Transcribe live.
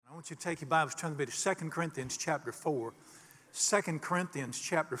want you to take your Bibles, turn to me to 2 Corinthians chapter 4. 2 Corinthians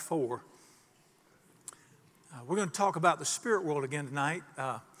chapter 4. We're going to talk about the spirit world again tonight.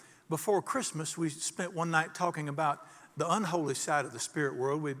 Before Christmas, we spent one night talking about the unholy side of the spirit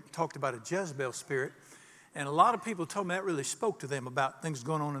world. We talked about a Jezebel spirit. And a lot of people told me that really spoke to them about things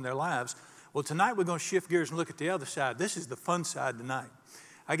going on in their lives. Well, tonight we're going to shift gears and look at the other side. This is the fun side tonight.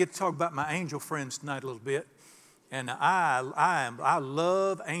 I get to talk about my angel friends tonight a little bit. And I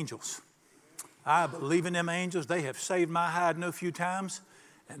love angels. I believe in them angels. They have saved my hide no few times,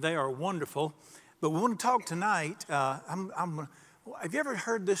 and they are wonderful. But we want to talk tonight. Have you ever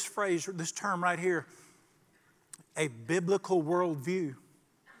heard this phrase, this term right here, a biblical worldview?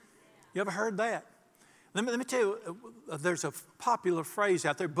 You ever heard that? Let me tell you, there's a popular phrase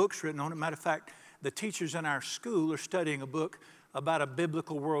out there, books written on it. Matter of fact, the teachers in our school are studying a book about a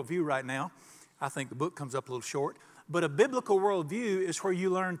biblical worldview right now. I think the book comes up a little short. But a biblical worldview is where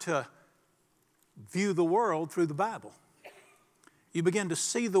you learn to view the world through the Bible. You begin to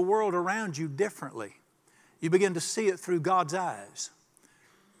see the world around you differently. You begin to see it through God's eyes.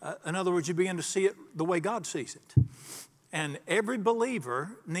 In other words, you begin to see it the way God sees it. And every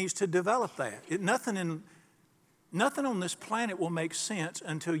believer needs to develop that. Nothing on this planet will make sense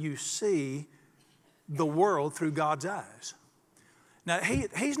until you see the world through God's eyes. Now,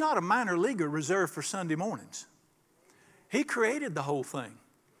 he's not a minor leaguer reserved for Sunday mornings. He created the whole thing.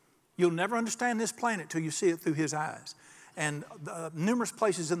 You'll never understand this planet till you see it through his eyes. And numerous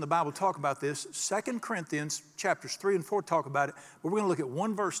places in the Bible talk about this. 2 Corinthians chapters 3 and 4 talk about it. But we're going to look at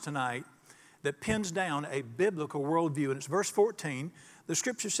one verse tonight that pins down a biblical worldview. And it's verse 14. The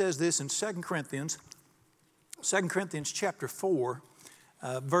scripture says this in 2 Corinthians chapter 4,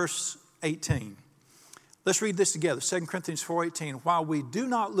 verse 18. Let's read this together. 2 Corinthians 4:18. While we do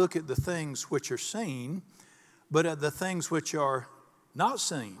not look at the things which are seen, but at the things which are not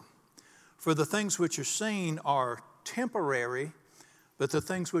seen. For the things which are seen are temporary, but the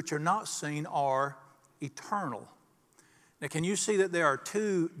things which are not seen are eternal. Now, can you see that there are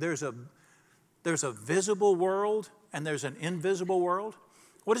two? There's a visible world and there's an invisible world.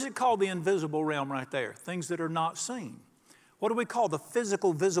 What is it called, the invisible realm right there? Things that are not seen. What do we call the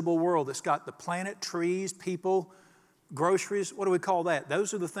physical, visible world that's got the planet, trees, people, groceries? What do we call that?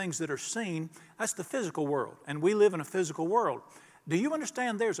 Those are the things that are seen. That's the physical world, and we live in a physical world. Do you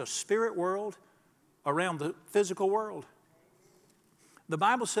understand there's a spirit world around the physical world? The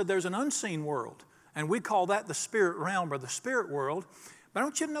Bible said there's an unseen world, and we call that the spirit realm or the spirit world. But I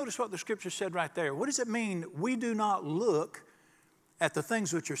want you to notice what the scripture said right there. What does it mean we do not look at the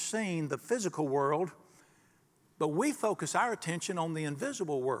things which are seen, the physical world, but we focus our attention on the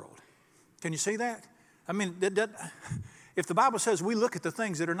invisible world? Can you see that? I mean, if the Bible says we look at the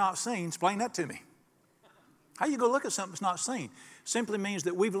things that are not seen, explain that to me. How you go look at something that's not seen? Simply means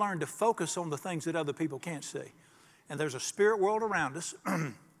that we've learned to focus on the things that other people can't see. And there's a spirit world around us.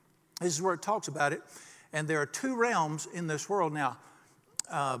 This is where it talks about it. And there are two realms in this world. Now,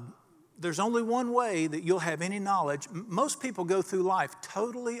 there's only one way that you'll have any knowledge. Most people go through life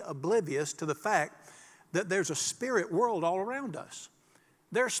totally oblivious to the fact that there's a spirit world all around us.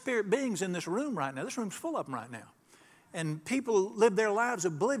 There are spirit beings in this room right now. This room's full of them right now. And people live their lives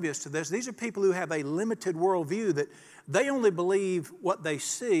oblivious to this. These are people who have a limited worldview that they only believe what they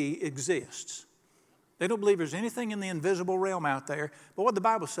see exists. They don't believe there's anything in the invisible realm out there. But what did the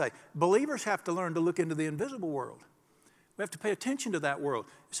Bible say? Believers have to learn to look into the invisible world. We have to pay attention to that world.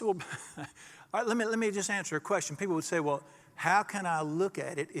 So, well, all right, let me just answer a question. People would say, well, how can I look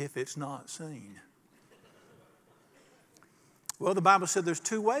at it if it's not seen? Well, the Bible said there's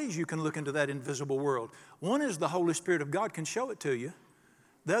two ways you can look into that invisible world. One is the Holy Spirit of God can show it to you.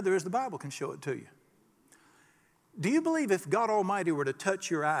 The other is the Bible can show it to you. Do you believe if God Almighty were to touch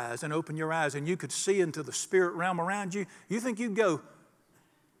your eyes and open your eyes and you could see into the spirit realm around you, you think you'd go,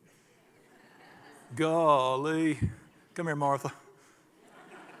 golly, come here, Martha.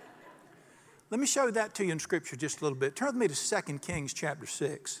 Let me show that to you in Scripture just a little bit. Turn with me to 2 Kings chapter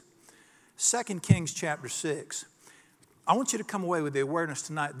 6. 2 Kings chapter 6. I want you to come away with the awareness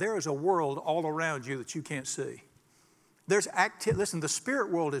tonight. There is a world all around you that you can't see. Listen, the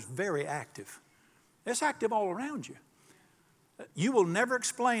spirit world is very active. It's active all around you. You will never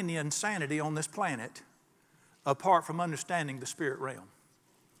explain the insanity on this planet apart from understanding the spirit realm.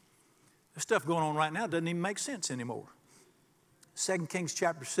 The stuff going on right now doesn't even make sense anymore. 2 Kings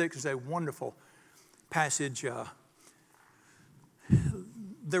chapter 6 is a wonderful passage.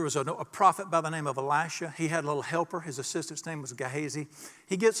 There was a prophet by the name of Elisha. He had a little helper. His assistant's name was Gehazi.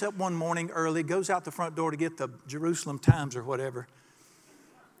 He gets up one morning early, goes out the front door to get the Jerusalem Times or whatever,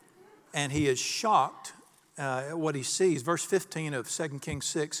 and he is shocked what he sees. Verse 15 of 2 Kings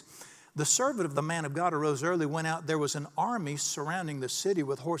 6. The servant of the man of God arose early, went out. There was an army surrounding the city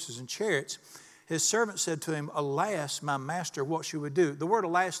with horses and chariots. His servant said to him, alas, my master, what should we do? The word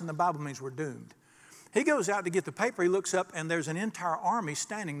alas in the Bible means we're doomed. He goes out to get the paper. He looks up, and there's an entire army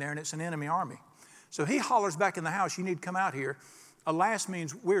standing there, and it's an enemy army. So he hollers back in the house, you need to come out here. Alas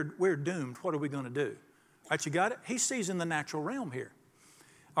means we're doomed. What are we going to do? All right, you got it? He sees in the natural realm here.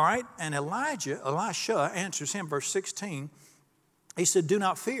 All right, and Elisha answers him, verse 16. He said, do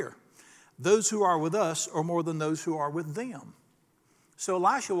not fear. Those who are with us are more than those who are with them. So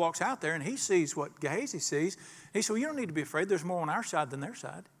Elisha walks out there and he sees what Gehazi sees. He said, well, you don't need to be afraid. There's more on our side than their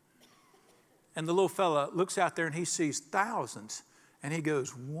side. And the little fella looks out there and he sees thousands. And he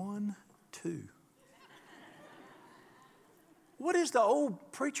goes, 1, 2. What is the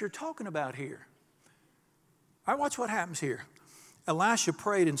old preacher talking about here? All right, watch what happens here. Elisha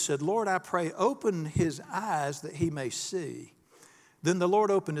prayed and said, Lord, I pray, open his eyes that he may see. Then the Lord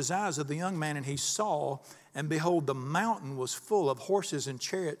opened his eyes of the young man, and he saw, and behold, the mountain was full of horses and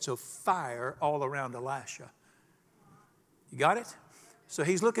chariots of fire all around Elisha. You got it? So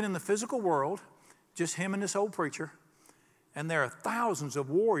he's looking in the physical world, just him and this old preacher, and there are thousands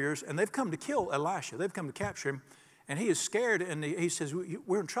of warriors, and they've come to kill Elisha. They've come to capture him, and he is scared, and he says,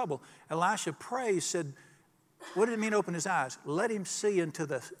 we're in trouble. Elisha prays, said, what did it mean open his eyes? Let him see into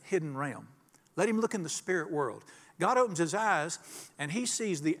the hidden realm. Let him look in the spirit world. God opens his eyes, and he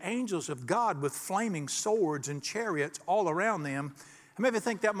sees the angels of God with flaming swords and chariots all around them. I maybe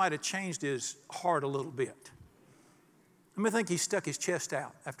think that might have changed his heart a little bit. I think he stuck his chest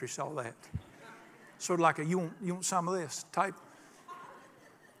out after he saw that. Sort of like a, you want some of this type.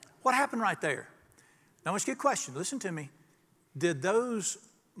 What happened right there? Now, let's get a question. Listen to me. Did those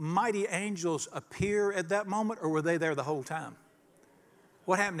mighty angels appear at that moment, or were they there the whole time?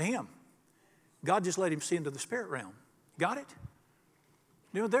 What happened to him? God just let him see into the spirit realm. Got it?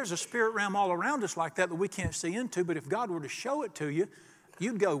 You know, there's a spirit realm all around us like that we can't see into, but if God were to show it to you,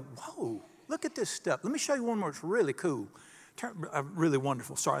 you'd go, whoa, look at this stuff. Let me show you one more. It's really cool. Really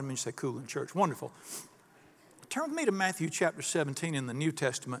wonderful. Sorry, I didn't mean to say cool in church. Wonderful. Turn with me to Matthew chapter 17 in the New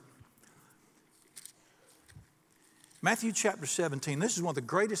Testament. Matthew chapter 17. This is one of the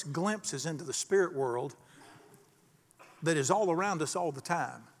greatest glimpses into the spirit world that is all around us all the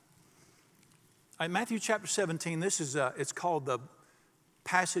time. Matthew chapter 17, this is it's called the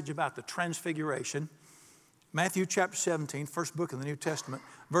passage about the transfiguration. Matthew chapter 17, first book of the New Testament,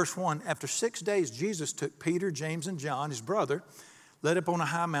 verse 1. After 6 days, Jesus took Peter, James, and John, his brother, led up on a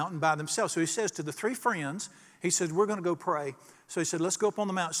high mountain by themselves. So he says to the three friends, he says, we're going to go pray. So he said, let's go up on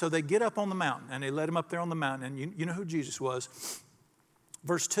the mountain. So they get up on the mountain, and they led him up there on the mountain. And you know who Jesus was.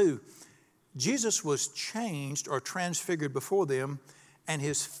 Verse 2, Jesus was changed or transfigured before them, and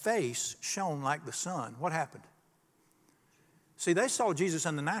his face shone like the sun. What happened? See, they saw Jesus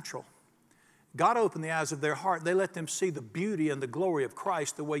in the natural. God opened the eyes of their heart. They let them see the beauty and the glory of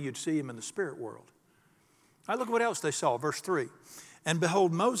Christ the way you'd see him in the spirit world. All right, look what else they saw. Verse 3. And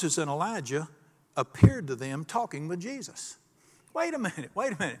behold, Moses and Elijah appeared to them talking with Jesus. Wait a minute.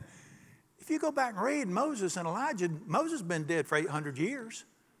 If you go back and read Moses and Elijah, Moses has been dead for 800 years.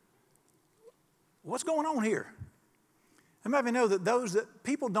 What's going on here? How many of you know that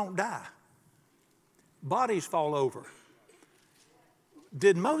people don't die? Bodies fall over.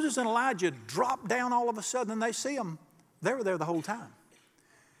 Did Moses and Elijah drop down all of a sudden and they see them? They were there the whole time.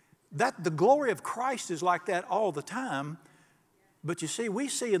 The glory of Christ is like that all the time. But you see, we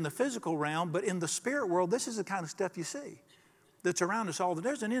see in the physical realm, but in the spirit world, this is the kind of stuff you see that's around us all.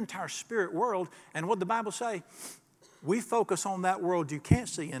 There's an entire spirit world. And what the Bible say? We focus on that world you can't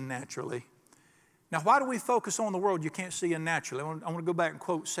see in naturally. Now, why do we focus on the world you can't see in naturally? I want to go back and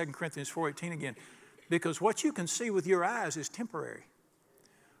quote 2 Corinthians 4:18 again. Because what you can see with your eyes is temporary.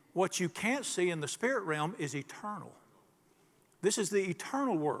 What you can't see in the spirit realm is eternal. This is the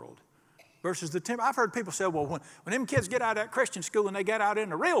eternal world versus the temporary. I've heard people say, well, when them kids get out of that Christian school and they get out in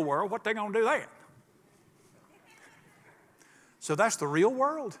the real world, what they going to do then? So that's the real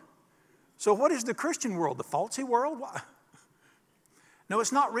world. So what is the Christian world? The falsy world? No,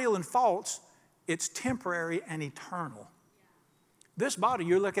 it's not real and false. It's temporary and eternal. This body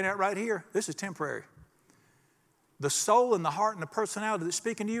you're looking at right here, this is temporary. The soul and the heart and the personality that's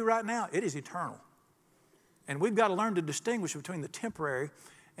speaking to you right now, it is eternal. And we've got to learn to distinguish between the temporary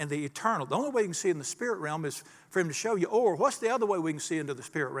and the eternal. The only way you can see in the spirit realm is for him to show you, or what's the other way we can see into the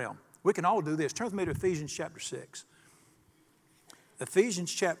spirit realm? We can all do this. Turn with me to Ephesians chapter 6.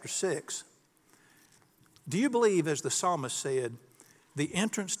 Ephesians chapter 6. Do you believe, as the psalmist said, the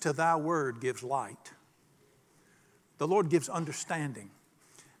entrance to thy word gives light? The Lord gives understanding.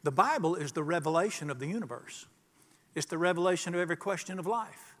 The Bible is the revelation of the universe. It's the revelation of every question of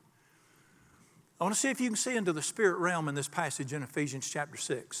life. I want to see if you can see into the spirit realm in this passage in Ephesians chapter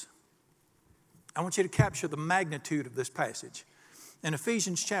 6. I want you to capture the magnitude of this passage. In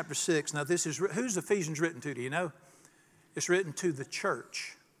Ephesians chapter 6, now this is, who's Ephesians written to? Do you know? It's written to the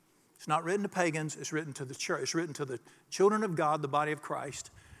church. It's not written to pagans, it's written to the church. It's written to the children of God, the body of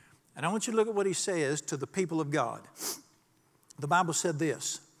Christ. And I want you to look at what he says to the people of God. The Bible said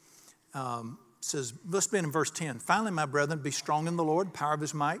this. Says, let's begin in verse 10. Finally, my brethren, be strong in the Lord, power of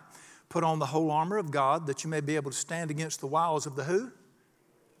his might. Put on the whole armor of God, that you may be able to stand against the wiles of the who?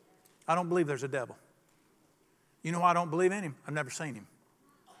 I don't believe there's a devil. You know why I don't believe in him? I've never seen him.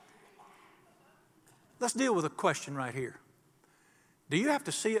 Let's deal with a question right here. Do you have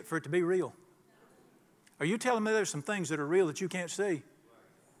to see it for it to be real? Are you telling me there's some things that are real that you can't see?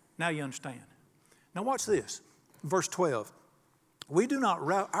 Now you understand. Now watch this. Verse 12.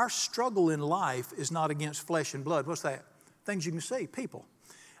 Our struggle in life is not against flesh and blood. What's that? Things you can see, people.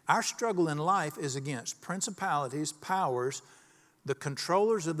 Our struggle in life is against principalities, powers, the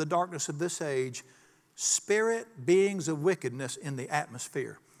controllers of the darkness of this age, spirit beings of wickedness in the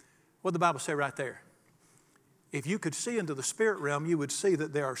atmosphere. What did the Bible say right there? If you could see into the spirit realm, you would see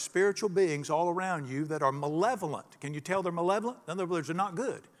that there are spiritual beings all around you that are malevolent. Can you tell they're malevolent? In other words, they're not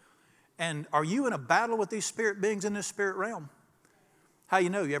good. And are you in a battle with these spirit beings in this spirit realm? How you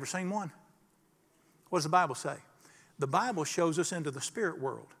know? You ever seen one? What does the Bible say? The Bible shows us into the spirit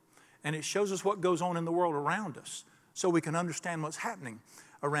world. And it shows us what goes on in the world around us so we can understand what's happening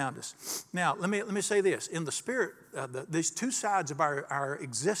around us. Now, let me say this. In the spirit, these two sides of our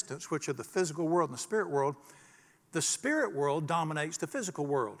existence, which are the physical world and the spirit world dominates the physical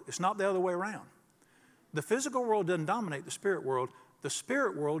world. It's not the other way around. The physical world doesn't dominate the spirit world. The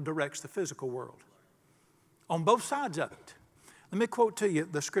spirit world directs the physical world. On both sides of it. Let me quote to you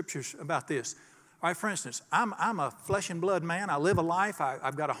the scriptures about this. All right, for instance, I'm a flesh and blood man. I live a life.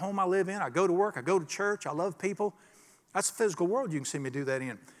 I've got a home I live in. I go to work. I go to church. I love people. That's the physical world you can see me do that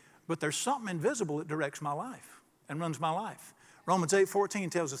in. But there's something invisible that directs my life and runs my life. Romans 8:14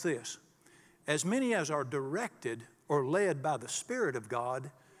 tells us this. As many as are directed or led by the Spirit of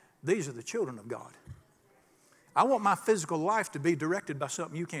God, these are the children of God. I want my physical life to be directed by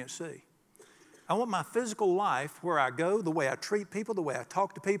something you can't see. I want my physical life, where I go, the way I treat people, the way I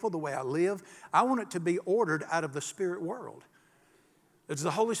talk to people, the way I live, I want it to be ordered out of the spirit world. Does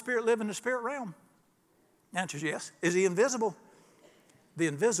the Holy Spirit live in the spirit realm? The answer is yes. Is he invisible? The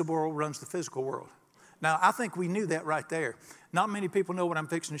invisible world runs the physical world. Now, I think we knew that right there. Not many people know what I'm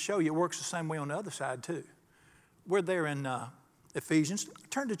fixing to show you. It works the same way on the other side, too. We're there in Ephesians.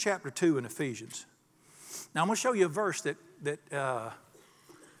 Turn to chapter 2 in Ephesians. Now, I'm going to show you a verse that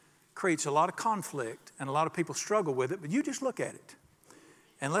creates a lot of conflict, and a lot of people struggle with it, but you just look at it.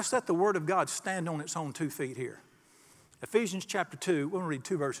 And let's let the Word of God stand on its own 2 feet here. Ephesians chapter 2, we'll read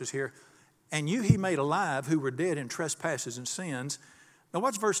 2 verses here. And you he made alive who were dead in trespasses and sins. Now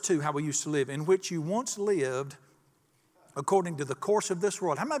watch verse 2, how we used to live, in which you once lived according to the course of this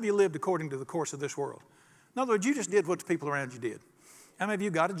world. How many of you lived according to the course of this world? In other words, you just did what the people around you did. How many of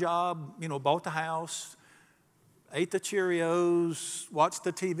you got a job, bought the house, ate the Cheerios, watched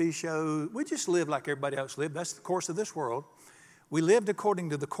the TV show? We just lived like everybody else lived. That's the course of this world. We lived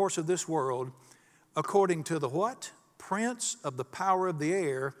according to the course of this world, according to the what? Prince of the power of the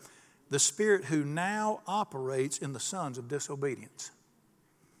air, the spirit who now operates in the sons of disobedience.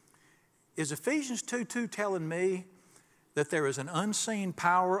 Is Ephesians 2:2 telling me that there is an unseen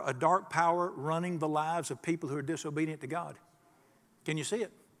power, a dark power running the lives of people who are disobedient to God? Can you see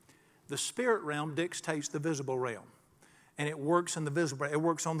it? The spirit realm dictates the visible realm. And it works in the visible. It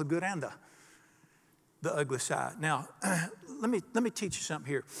works on the good and the ugly side. Now, let me teach you something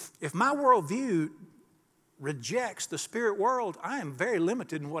here. If my worldview rejects the spirit world, I am very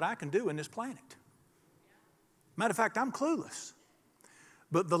limited in what I can do in this planet. Matter of fact, I'm clueless.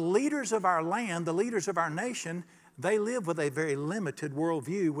 But the leaders of our land, the leaders of our nation, they live with a very limited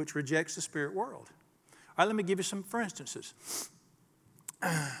worldview which rejects the spirit world. All right, let me give you some for instances.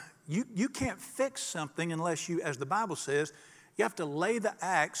 You can't fix something unless you, as the Bible says, you have to lay the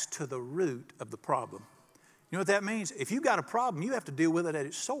axe to the root of the problem. You know what that means? If you've got a problem, you have to deal with it at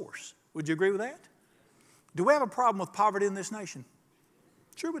its source. Would you agree with that? Do we have a problem with poverty in this nation?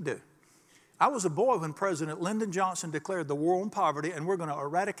 Sure we do. I was a boy when President Lyndon Johnson declared the war on poverty, and we're going to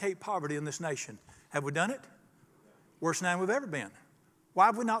eradicate poverty in this nation. Have we done it? Worst than we've ever been. Why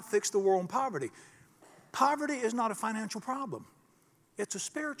have we not fixed the war on poverty? Poverty is not a financial problem. It's a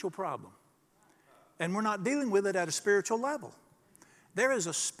spiritual problem. And we're not dealing with it at a spiritual level. There is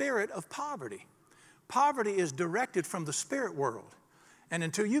a spirit of poverty. Poverty is directed from the spirit world. And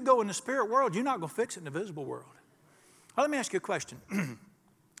until you go in the spirit world, you're not going to fix it in the visible world. Well, let me ask you a question.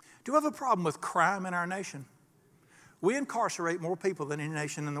 Do we have a problem with crime in our nation? We incarcerate more people than any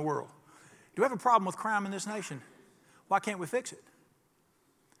nation in the world. Do we have a problem with crime in this nation? Why can't we fix it?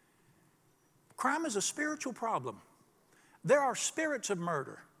 Crime is a spiritual problem. There are spirits of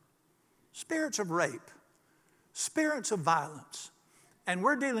murder, spirits of rape, spirits of violence, and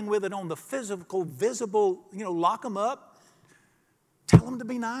we're dealing with it on the physical, visible, lock them up, tell them to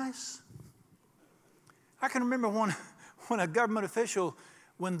be nice. I can remember when a government official,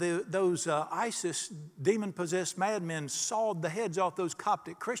 when those ISIS demon-possessed madmen sawed the heads off those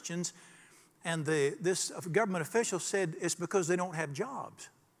Coptic Christians, and this government official said it's because they don't have jobs.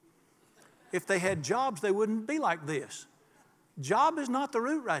 If they had jobs, they wouldn't be like this. Job is not the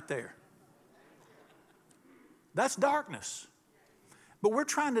root right there. That's darkness. But we're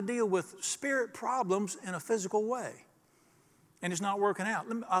trying to deal with spirit problems in a physical way, and it's not working out.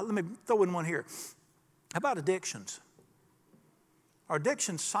 Let me throw in one here. How about addictions? Are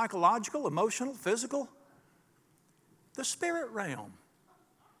addictions psychological, emotional, physical? The spirit realm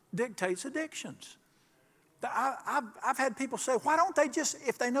dictates addictions. I've had people say, why don't they just,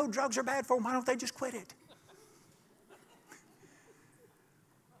 if they know drugs are bad for them, why don't they just quit it?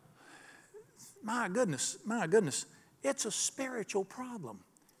 My goodness, it's a spiritual problem.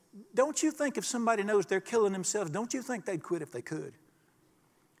 Don't you think if somebody knows they're killing themselves, don't you think they'd quit if they could?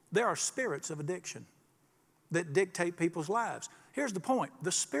 There are spirits of addiction that dictate people's lives. Here's the point.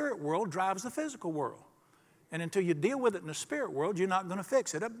 The spirit world drives the physical world. And until you deal with it in the spirit world, you're not going to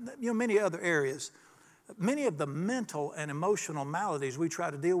fix it. Many other areas, many of the mental and emotional maladies we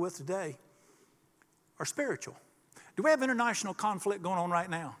try to deal with today are spiritual. Do we have international conflict going on right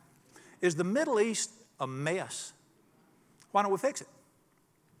now? Is the Middle East a mess? Why don't we fix it?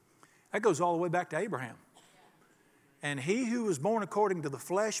 That goes all the way back to Abraham. And he who was born according to the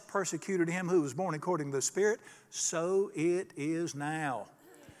flesh persecuted him who was born according to the Spirit. So it is now.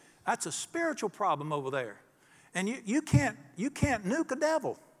 That's a spiritual problem over there. And you can't nuke a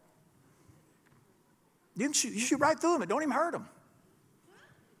devil. You shoot right through him. It don't even hurt him.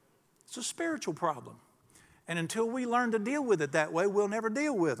 It's a spiritual problem. And until we learn to deal with it that way, we'll never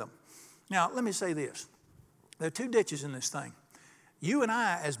deal with them. Now, let me say this. There are two ditches in this thing. You and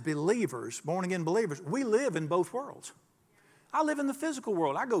I, as believers, born-again believers, we live in both worlds. I live in the physical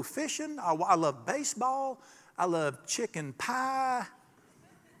world. I go fishing. I love baseball. I love chicken pie.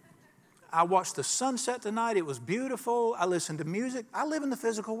 I watched the sunset tonight. It was beautiful. I listened to music. I live in the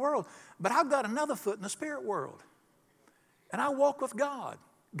physical world. But I've got another foot in the spirit world. And I walk with God.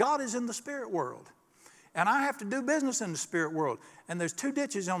 God is in the spirit world. And I have to do business in the spirit world. And there's two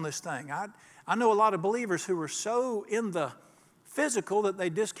ditches on this thing. I know a lot of believers who are so in the physical that they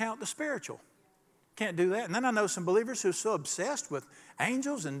discount the spiritual. Can't do that. And then I know some believers who are so obsessed with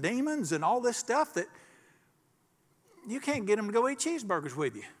angels and demons and all this stuff that you can't get them to go eat cheeseburgers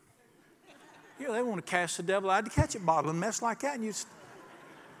with you. They want to cast the devil out of the ketchup bottle and mess like that. And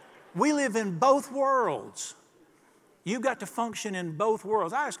we live in both worlds. You've got to function in both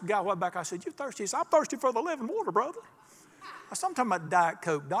worlds. I asked a guy a while back, I said, you thirsty? He said, I'm thirsty for the living water, brother. I said, I'm talking about Diet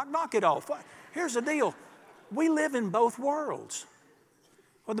Coke, Doc. Knock it off. Here's the deal. We live in both worlds.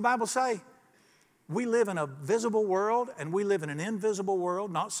 What did the Bible say? We live in a visible world and we live in an invisible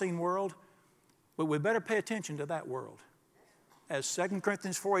world, not seen world. But we better pay attention to that world. As 2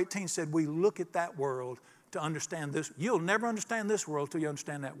 Corinthians 4:18 said, we look at that world to understand this. You'll never understand this world till you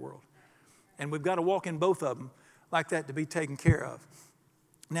understand that world. And we've got to walk in both of them like that to be taken care of.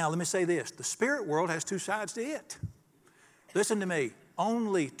 Now, let me say this. The spirit world has two sides to it. Listen to me.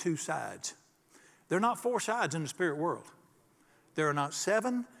 Only two sides. There are not four sides in the spirit world. There are not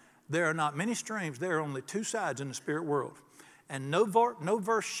seven. There are not many streams. There are only two sides in the spirit world. And no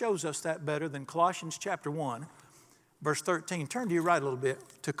verse shows us that better than Colossians chapter 1, verse 13. Turn to your right a little bit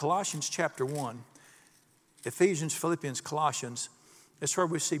to Colossians chapter 1. Ephesians, Philippians, Colossians. That's where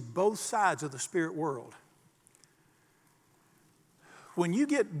we see both sides of the spirit world. When you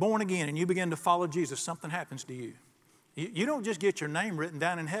get born again and you begin to follow Jesus, something happens to you. You don't just get your name written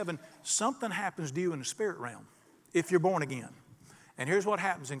down in heaven. Something happens to you in the spirit realm if you're born again. And here's what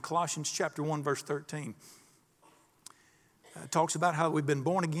happens in Colossians chapter 1, verse 13. It talks about how we've been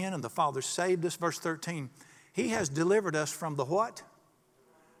born again and the Father saved us. Verse 13, He has delivered us from the what?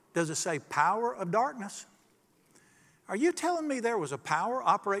 Does it say power of darkness? Are you telling me there was a power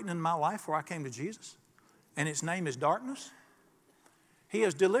operating in my life before I came to Jesus? And its name is darkness? He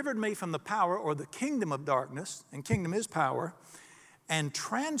has delivered me from the power or the kingdom of darkness, and kingdom is power, and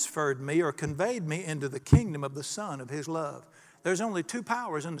transferred me or conveyed me into the kingdom of the Son of His love. There's only two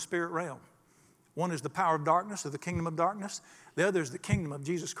powers in the spirit realm. One is the power of darkness, or the kingdom of darkness. The other is the kingdom of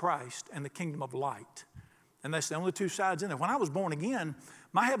Jesus Christ and the kingdom of light. And that's the only two sides in there. When I was born again,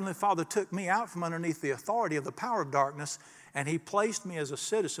 my Heavenly Father took me out from underneath the authority of the power of darkness, and He placed me as a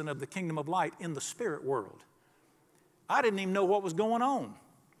citizen of the kingdom of light in the spirit world. I didn't even know what was going on.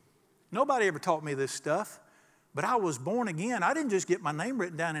 Nobody ever taught me this stuff. But I was born again. I didn't just get my name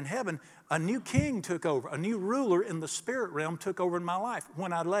written down in heaven. A new king took over. A new ruler in the spirit realm took over in my life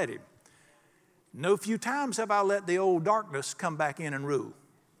when I let Him. No few times have I let the old darkness come back in and rule.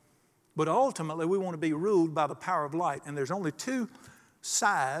 But ultimately, we want to be ruled by the power of light. And there's only two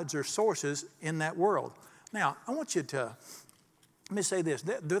sides or sources in that world. Now, I want you to, let me say this.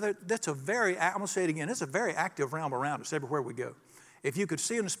 That's a very, I'm going to say it again, it's a very active realm around us everywhere we go. If you could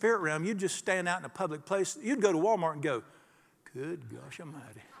see in the spirit realm, you'd just stand out in a public place. You'd go to Walmart and go, good gosh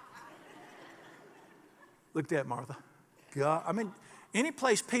almighty. Look at that, Martha. God, I mean, any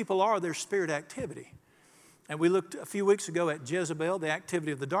place people are, there's spirit activity. And we looked a few weeks ago at Jezebel, the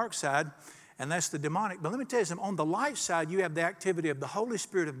activity of the dark side, and that's the demonic. But let me tell you something. On the light side, you have the activity of the Holy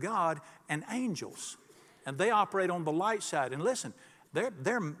Spirit of God and angels. And they operate on the light side. And listen,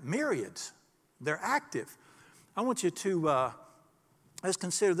 they're myriads. They're active. I want you to...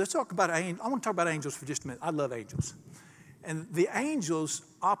 let's talk about, I want to talk about angels for just a minute. I love angels. And the angels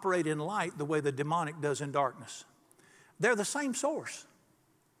operate in light the way the demonic does in darkness. They're the same source.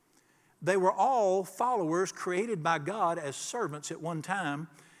 They were all followers created by God as servants at one time.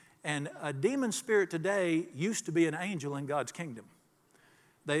 And a demon spirit today used to be an angel in God's kingdom.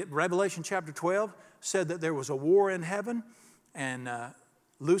 Revelation chapter 12 said that there was a war in heaven. And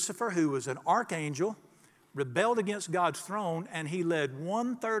Lucifer, who was an archangel, rebelled against God's throne, and he led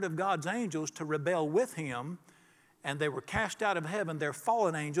 1/3 of God's angels to rebel with him, and they were cast out of heaven. They're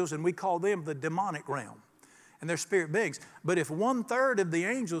fallen angels, and we call them the demonic realm, and they're spirit beings. But if 1/3 of the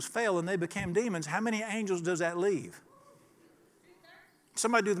angels fell and they became demons, how many angels does that leave?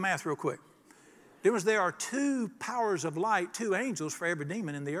 Somebody do the math real quick. There are two powers of light, two angels for every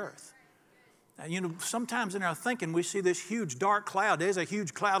demon in the earth. Now, you know, sometimes in our thinking we see this huge dark cloud. There's a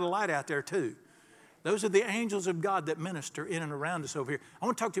huge cloud of light out there too. Those are the angels of God that minister in and around us over here. I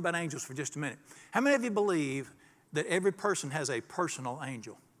want to talk to you about angels for just a minute. How many of you believe that every person has a personal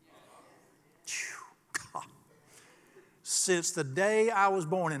angel? God. Since the day I was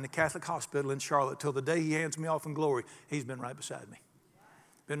born in the Catholic hospital in Charlotte till the day He hands me off in glory, He's been right beside me.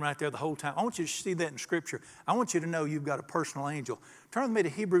 Been right there the whole time. I want you to see that in Scripture. I want you to know you've got a personal angel. Turn with me to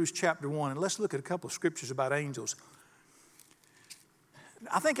Hebrews chapter 1, and let's look at a couple of scriptures about angels.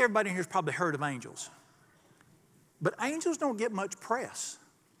 I think everybody in here has probably heard of angels. But angels don't get much press.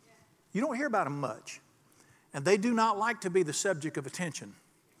 You don't hear about them much. And they do not like to be the subject of attention.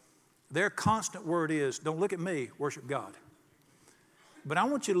 Their constant word is, don't look at me, worship God. But I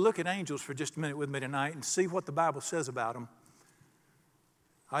want you to look at angels for just a minute with me tonight and see what the Bible says about them.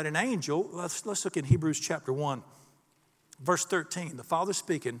 All right, an angel, let's look in Hebrews chapter 1, verse 13. The Father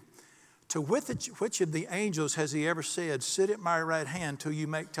speaking, to which of the angels has He ever said, sit at my right hand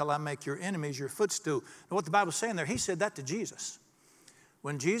till I make your enemies your footstool? And what the Bible's saying there, He said that to Jesus.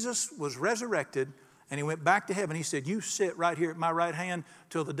 When Jesus was resurrected and He went back to heaven, He said, you sit right here at my right hand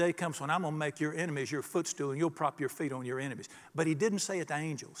till the day comes when I'm going to make your enemies your footstool and you'll prop your feet on your enemies. But He didn't say it to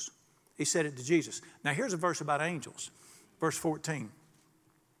angels. He said it to Jesus. Now here's a verse about angels. Verse 14.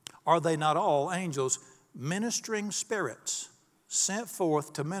 Are they not all angels ministering spirits sent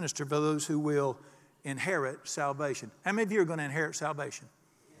forth to minister for those who will inherit salvation? How many of you are going to inherit salvation?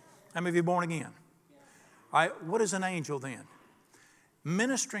 How many of you are born again? All right, what is an angel then?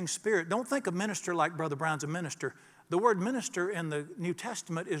 Ministering spirit. Don't think of minister like Brother Brown's a minister. The word minister in the New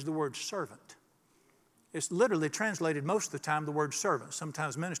Testament is the word servant. It's literally translated most of the time the word servant,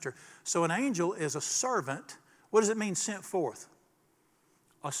 sometimes minister. So an angel is a servant. What does it mean sent forth?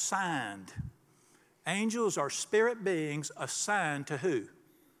 Assigned. Angels are spirit beings assigned to who?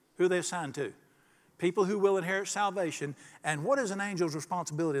 Who are they assigned to? People who will inherit salvation. And what is an angel's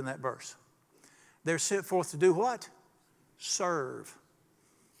responsibility in that verse? They're sent forth to do what? Serve.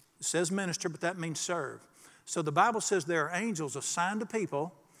 It says minister, but that means serve. So the Bible says there are angels assigned to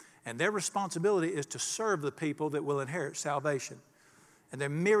people, and their responsibility is to serve the people that will inherit salvation. And there are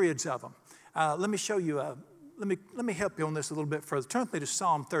myriads of them. Let me show you, let me help you on this a little bit further. Turn with me to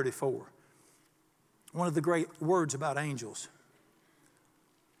Psalm 34. One of the great words about angels.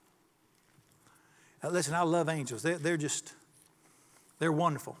 Listen, I love angels. They're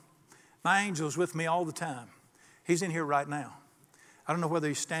wonderful. My angel's with me all the time. He's in here right now. I don't know whether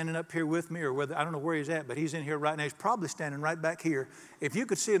he's standing up here with me or whether, I don't know where he's at, but he's in here right now. He's probably standing right back here. If you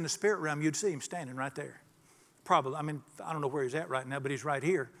could see in the spirit realm, you'd see him standing right there. Probably. I mean, I don't know where he's at right now, but he's right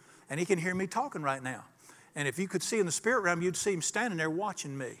here. and he can hear me talking right now. And if you could see in the spirit realm, you'd see him standing there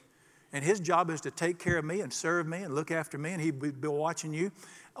watching me. And his job is to take care of me and serve me and look after me, and he'd be watching you.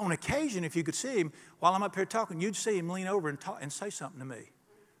 On occasion, if you could see him, while I'm up here talking, you'd see him lean over and say something to me.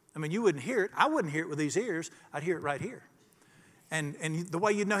 I mean, you wouldn't hear it. I wouldn't hear it with these ears. I'd hear it right here. And the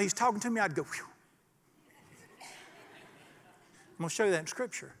way you'd know he's talking to me, I'd go, whew. I'm going to show you that in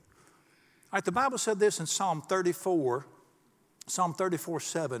Scripture. All right, the Bible said this in Psalm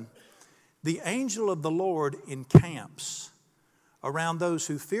 34:7. The angel of the Lord encamps around those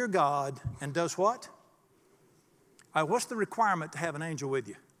who fear God and does what? All right, what's the requirement to have an angel with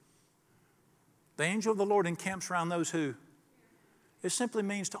you? The angel of the Lord encamps around those who? It simply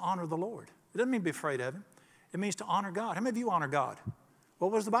means to honor the Lord. It doesn't mean be afraid of him. It means to honor God. How many of you honor God? Well,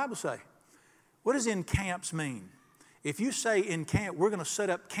 what does the Bible say? What does encamps mean? If you say encamp, we're going to set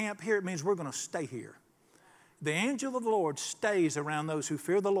up camp here, it means we're going to stay here. The angel of the Lord stays around those who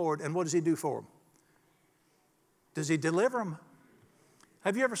fear the Lord, and what does he do for them? Does he deliver them?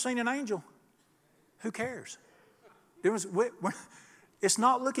 Have you ever seen an angel? Who cares? It's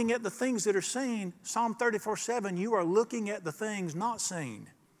not looking at the things that are seen. Psalm 34:7, you are looking at the things not seen.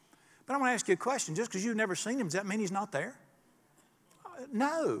 But I want to ask you a question. Just because you've never seen him, does that mean he's not there?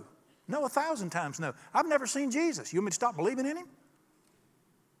 No. No, 1,000 times no. I've never seen Jesus. You want me to stop believing in him?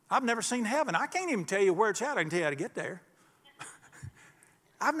 I've never seen heaven. I can't even tell you where it's at. I can tell you how to get there.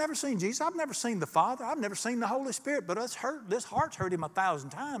 I've never seen Jesus. I've never seen the Father. I've never seen the Holy Spirit. But this heart's heard him 1,000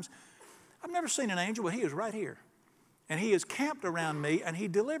 times. I've never seen an angel, but he is right here. And he is camped around me, and he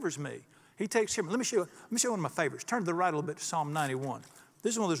delivers me. He takes care of me. Let me show you one of my favorites. Turn to the right a little bit to Psalm 91.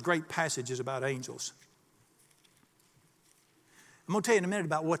 This is one of those great passages about angels. I'm going to tell you in a minute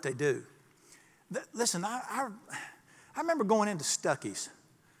about what they do. Listen, I remember going into Stuckey's.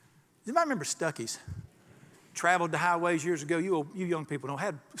 Anybody remember Stuckey's? Traveled the highways years ago. You young people don't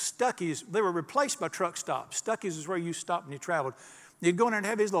have Stuckey's. They were replaced by truck stops. Stuckey's is where you stopped and you traveled. You'd go in there and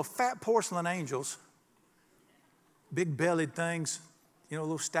have these little fat porcelain angels, big bellied things,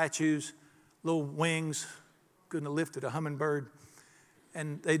 little statues, little wings, couldn't have lifted a hummingbird,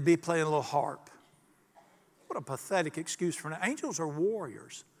 and they'd be playing a little harp. What a pathetic excuse for an angels are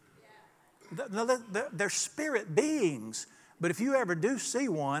warriors. They're spirit beings, but if you ever do see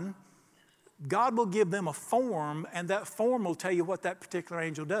one, God will give them a form, and that form will tell you what that particular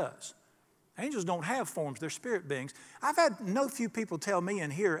angel does. Angels don't have forms. They're spirit beings. I've had no few people tell me in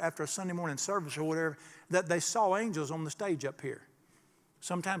here after a Sunday morning service or whatever that they saw angels on the stage up here.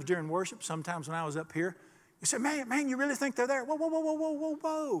 Sometimes during worship, sometimes when I was up here. You say, man, you really think they're there?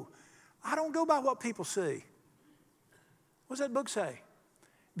 Whoa. I don't go by what people see. What does that book say?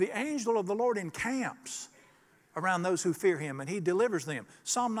 The angel of the Lord encamps around those who fear him, and he delivers them.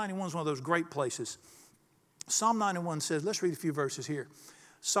 Psalm 91 is one of those great places. Psalm 91 says, let's read a few verses here.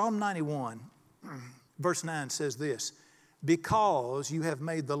 Psalm 91, verse 9 says this, because you have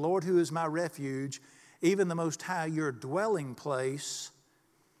made the Lord, who is my refuge, even the Most High, your dwelling place,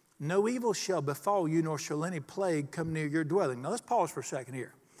 no evil shall befall you, nor shall any plague come near your dwelling. Now let's pause for a second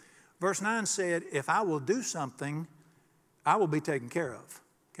here. Verse 9 said, if I will do something, I will be taken care of.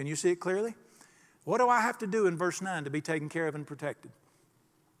 Can you see it clearly? What do I have to do in verse 9 to be taken care of and protected?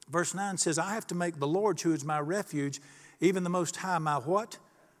 Verse 9 says, I have to make the Lord, who is my refuge, even the Most High, my what?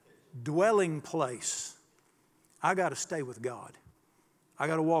 Dwelling place. I got to stay with God. I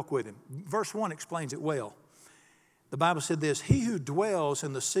got to walk with him. Verse 1 explains it well. The Bible said this, he who dwells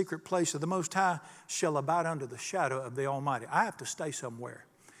in the secret place of the Most High shall abide under the shadow of the Almighty. I have to stay somewhere.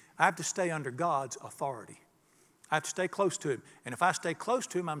 I have to stay under God's authority. I have to stay close to him. And if I stay close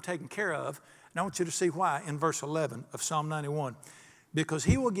to him, I'm taken care of. And I want you to see why in verse 11 of Psalm 91. Because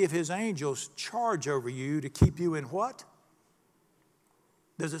he will give his angels charge over you to keep you in what?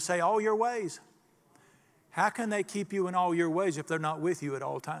 Does it say all your ways? How can they keep you in all your ways if they're not with you at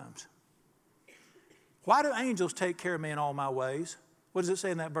all times? Why do angels take care of me in all my ways? What does it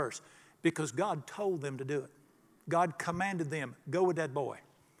say in that verse? Because God told them to do it. God commanded them, go with that boy.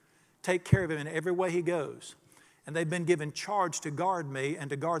 Take care of him in every way he goes. And they've been given charge to guard me and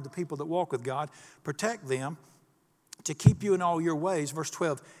to guard the people that walk with God, protect them, to keep you in all your ways. Verse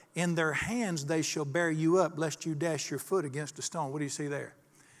 12, in their hands they shall bear you up, lest you dash your foot against a stone. What do you see there?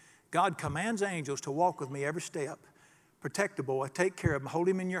 God commands angels to walk with me every step, protect the boy, take care of him, hold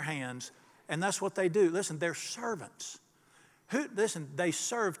him in your hands, and that's what they do. Listen, they're servants. They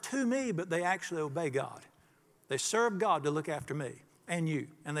serve to me, but they actually obey God. They serve God to look after me and you,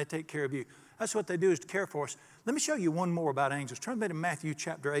 and they take care of you. That's what they do, is to care for us. Let me show you one more about angels. Turn to Matthew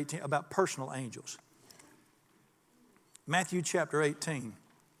chapter 18, about personal angels. Matthew chapter 18.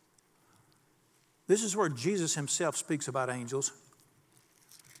 This is where Jesus himself speaks about angels.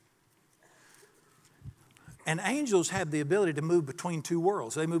 And angels have the ability to move between two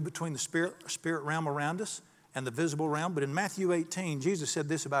worlds. They move between the spirit realm around us and the visible realm. But in Matthew 18, Jesus said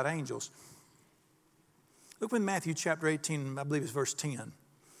this about angels. Look in Matthew chapter 18, I believe it's verse 10.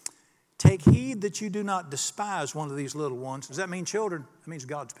 Take heed that you do not despise one of these little ones. Does that mean children? That means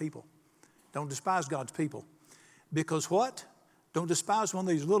God's people. Don't despise God's people. Because what? Don't despise one of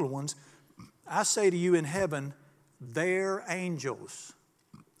these little ones. I say to you in heaven, their angels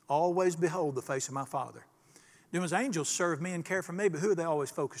always behold the face of my Father. Those angels serve me and care for me, but who are they always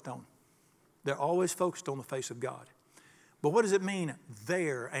focused on? They're always focused on the face of God. But what does it mean,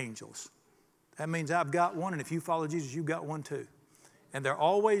 their angels? That means I've got one, and if you follow Jesus, you've got one too. And they're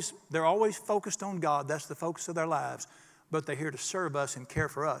always focused on God. That's the focus of their lives. But they're here to serve us and care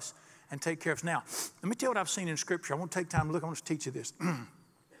for us and take care of us. Now, let me tell you what I've seen in Scripture. I won't take time to look. I want to teach you this.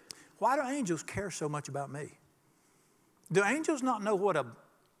 Why do angels care so much about me? Do angels not know what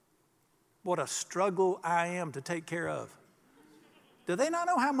a struggle I am to take care of? Do they not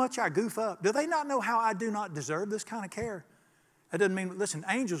know how much I goof up? Do they not know how I do not deserve this kind of care? That doesn't mean, listen,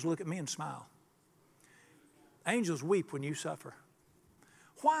 angels look at me and smile. Angels weep when you suffer.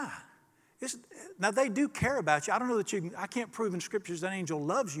 Why? Now, they do care about you. I don't know that I can't prove in Scriptures that an angel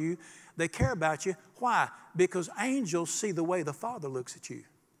loves you. They care about you. Why? Because angels see the way the Father looks at you.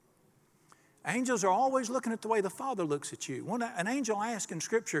 Angels are always looking at the way the Father looks at you. An angel asks in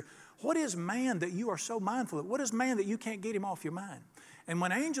Scripture, what is man that you are so mindful of? What is man that you can't get him off your mind? And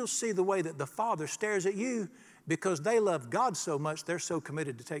when angels see the way that the Father stares at you, because they love God so much, they're so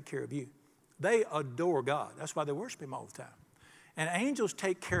committed to take care of you. They adore God. That's why they worship Him all the time. And angels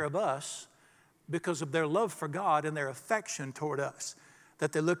take care of us because of their love for God and their affection toward us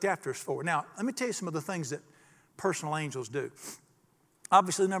that they looked after us for. Now, let me tell you some of the things that personal angels do.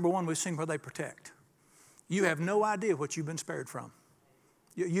 Obviously, number one, we've seen where they protect. You have no idea what you've been spared from.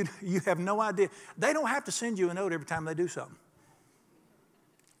 You have no idea. They don't have to send you a note every time they do something.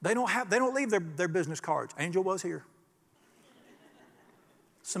 They don't leave their business cards. Angel was here.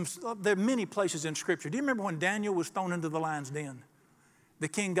 There are many places in Scripture. Do you remember when Daniel was thrown into the lion's den? The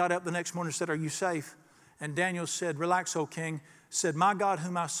king got up the next morning and said, are you safe? And Daniel said, relax, O king. Said, my God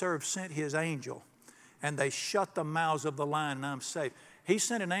whom I serve sent his angel, and they shut the mouths of the lion, and I'm safe. He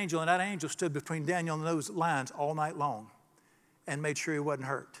sent an angel, and that angel stood between Daniel and those lions all night long and made sure he wasn't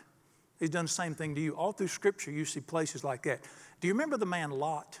hurt. He's done the same thing to you. All through Scripture, you see places like that. Do you remember the man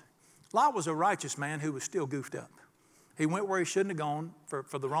Lot? Lot was a righteous man who was still goofed up. He went where he shouldn't have gone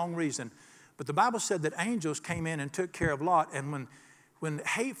for the wrong reason. But the Bible said that angels came in and took care of Lot. And when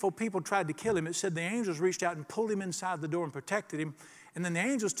hateful people tried to kill him, it said the angels reached out and pulled him inside the door and protected him. And then the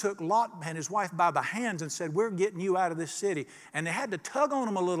angels took Lot and his wife by the hands and said, we're getting you out of this city. And they had to tug on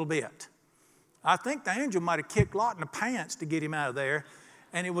him a little bit. I think the angel might have kicked Lot in the pants to get him out of there.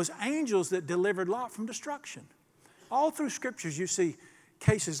 And it was angels that delivered Lot from destruction. All through Scriptures you see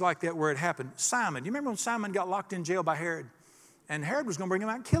cases like that where it happened. Simon, do you remember when Simon got locked in jail by Herod? And Herod was going to bring him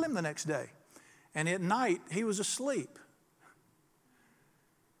out and kill him the next day. And at night, he was asleep.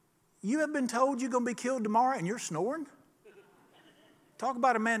 You have been told you're going to be killed tomorrow and you're snoring? Talk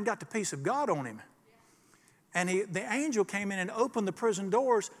about a man got the peace of God on him. And the angel came in and opened the prison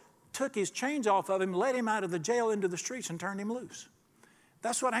doors, took his chains off of him, let him out of the jail into the streets and turned him loose.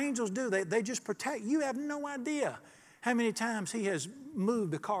 That's what angels do. They just protect. You have no idea how many times he has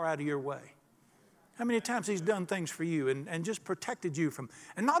moved a car out of your way. How many times he's done things for you and just protected you from,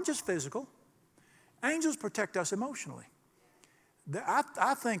 and not just physical. Angels protect us emotionally.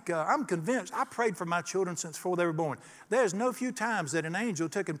 I think, I'm convinced, I prayed for my children since before they were born. There's no few times that an angel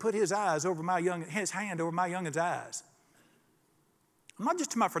took and put his hand over my youngin's eyes. I'm not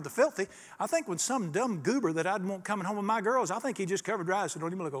just talking about for the filthy. I think when some dumb goober that I'd want coming home with my girls, I think he just covered their eyes, so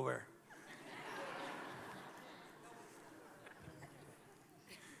don't even look over there.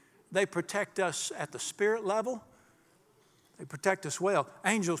 They protect us at the spirit level. They protect us well.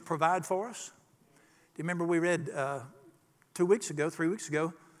 Angels provide for us. Do you remember we read 3 weeks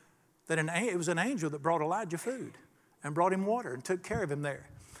ago, that it was an angel that brought Elijah food and brought him water and took care of him there.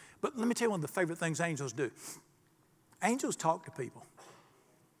 But let me tell you one of the favorite things angels do. Angels talk to people.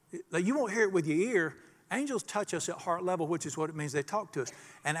 You won't hear it with your ear. Angels touch us at heart level, which is what it means they talk to us.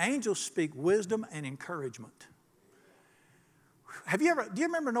 And angels speak wisdom and encouragement. Do you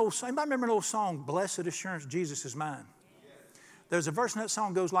remember anybody remember an old song, Blessed Assurance, Jesus is Mine? There's a verse in that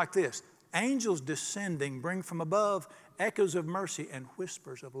song goes like this. Angels descending bring from above echoes of mercy and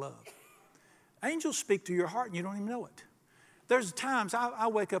whispers of love. Angels speak to your heart and you don't even know it. There's times I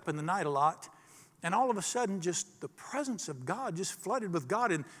wake up in the night a lot and all of a sudden just the presence of God, just flooded with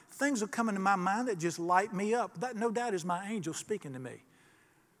God, and things will come into my mind that just light me up. That no doubt is my angel speaking to me.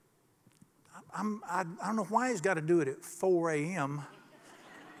 I don't know why he's got to do it at 4 a.m.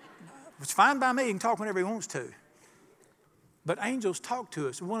 It's fine by me. He can talk whenever he wants to. But angels talk to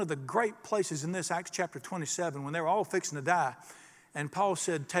us. One of the great places in this, Acts chapter 27, when they were all fixing to die, and Paul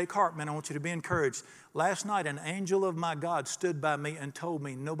said, take heart, man, I want you to be encouraged. Last night, an angel of my God stood by me and told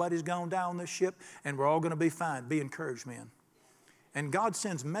me, nobody's going to die on this ship, and we're all going to be fine. Be encouraged, man. And God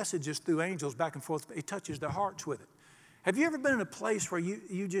sends messages through angels back and forth. He touches their hearts with it. Have you ever been in a place where you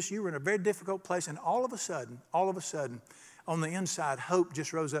were in a very difficult place, and all of a sudden, on the inside, hope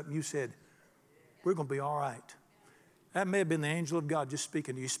just rose up, and you said, we're going to be all right. That may have been the angel of God just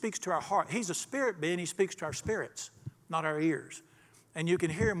speaking to you. He speaks to our heart. He's a spirit being. He speaks to our spirits, not our ears. And you can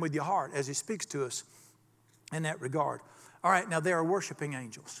hear him with your heart as he speaks to us in that regard. All right, now there are worshiping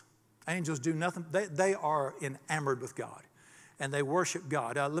angels. Angels do nothing. They are enamored with God, and they worship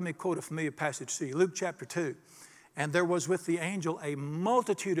God. Let me quote a familiar passage to you. Luke chapter 2. And there was with the angel a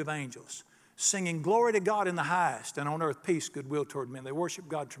multitude of angels, singing glory to God in the highest, and on earth peace, goodwill toward men. They worship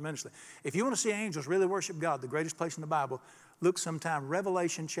God tremendously. If you want to see angels really worship God, the greatest place in the Bible, look sometime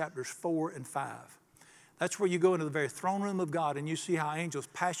Revelation chapters 4 and 5. That's where you go into the very throne room of God and you see how angels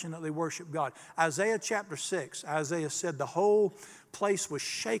passionately worship God. Isaiah chapter 6, Isaiah said the whole place was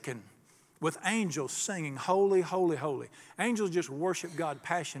shaken with angels singing, holy, holy, holy. Angels just worship God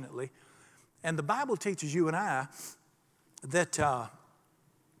passionately. And the Bible teaches you and I that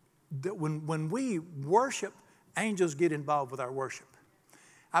when we worship, angels get involved with our worship.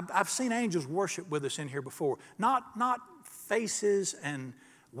 I've seen angels worship with us in here before. Not faces and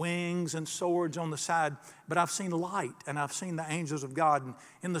wings and swords on the side, but I've seen light, and I've seen the angels of God, and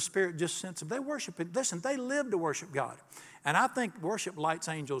in the spirit just sense of they worship it. Listen, they live to worship God, and I think worship lights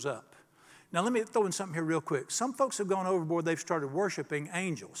angels up. Now let me throw in something here real quick. Some folks have gone overboard. They've started worshiping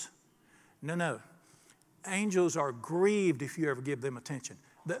angels. No. Angels are grieved if you ever give them attention.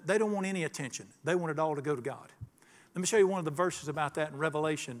 They don't want any attention. They want it all to go to God. Let me show you one of the verses about that in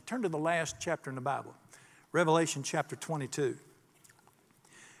Revelation. Turn to the last chapter in the Bible, Revelation chapter 22.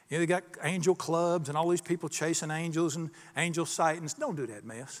 You know, they got angel clubs and all these people chasing angels and angel sightings. Don't do that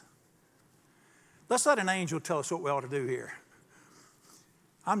mess. Let's let an angel tell us what we ought to do here.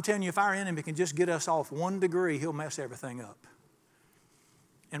 I'm telling you, if our enemy can just get us off 1 degree, he'll mess everything up.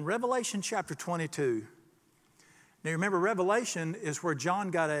 In Revelation chapter 22, now remember, Revelation is where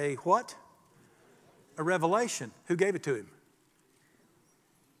John got a what? A revelation. Who gave it to him?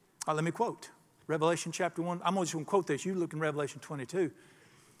 Let me quote. Revelation chapter 1. I'm just going to quote this. You look in Revelation 22.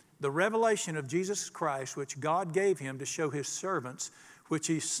 The revelation of Jesus Christ, which God gave him to show his servants, which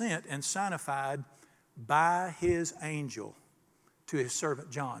he sent and signified by his angel to his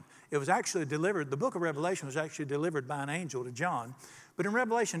servant John. It was actually delivered, the book of Revelation was actually delivered by an angel to John. But in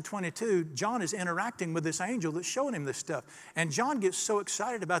Revelation 22, John is interacting with this angel that's showing him this stuff. And John gets so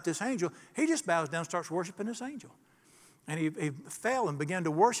excited about this angel, he just bows down and starts worshiping this angel. And he fell and began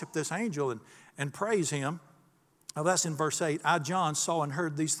to worship this angel and praise him. Oh, that's in verse 8. I, John, saw and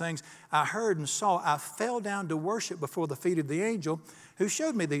heard these things. I heard and saw. I fell down to worship before the feet of the angel who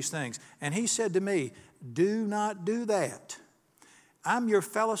showed me these things. And he said to me, do not do that. I'm your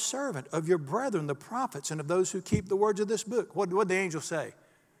fellow servant of your brethren, the prophets, and of those who keep the words of this book. What did the angel say?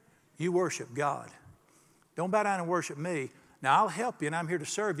 You worship God. Don't bow down and worship me. Now, I'll help you, and I'm here to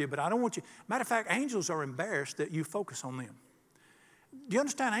serve you, but I don't want you. Matter of fact, angels are embarrassed that you focus on them. Do you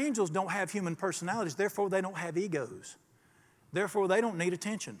understand? Angels don't have human personalities, therefore they don't have egos. Therefore, they don't need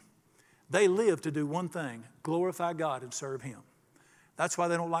attention. They live to do one thing, glorify God and serve him. That's why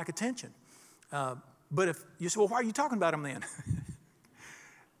they don't like attention. But if you say, well, why are you talking about them then?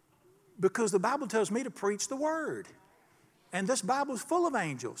 Because the Bible tells me to preach the word. And this Bible is full of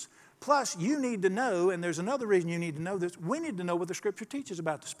angels. Plus, you need to know, and there's another reason you need to know this, we need to know what the Scripture teaches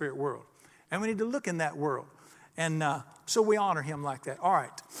about the spirit world. And we need to look in that world. And so we honor him like that. All right.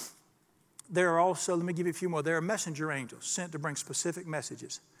 There are also, let me give you a few more. There are messenger angels sent to bring specific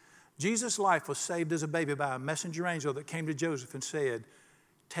messages. Jesus' life was saved as a baby by a messenger angel that came to Joseph and said,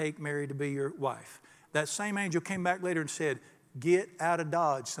 take Mary to be your wife. That same angel came back later and said, get out of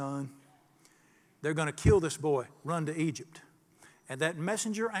Dodge, son. They're going to kill this boy. Run to Egypt. And that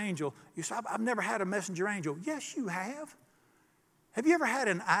messenger angel, you say, I've never had a messenger angel. Yes, you have. Have you ever had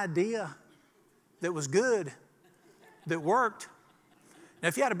an idea that was good, that worked? Now,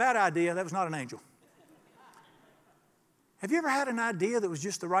 if you had a bad idea, that was not an angel. Have you ever had an idea that was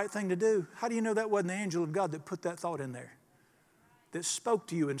just the right thing to do? How do you know that wasn't the angel of God that put that thought in there? That spoke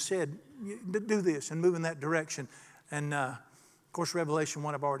to you and said, do this and move in that direction. And of course, Revelation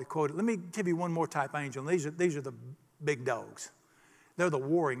 1 I've already quoted. Let me give you one more type of angel. These are the big dogs. They're the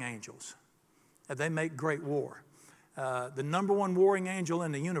warring angels. And they make great war. The number one warring angel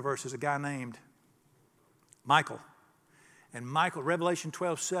in the universe is a guy named Michael. And Michael, Revelation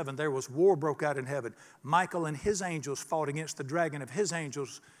 12:7, there was war broke out in heaven. Michael and his angels fought against the dragon of his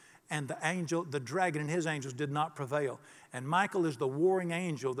angels, and the dragon and his angels did not prevail. And Michael is the warring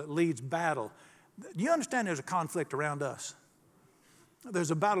angel that leads battle. Do you understand there's a conflict around us?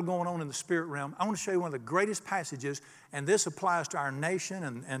 There's a battle going on in the spirit realm. I want to show you one of the greatest passages, and this applies to our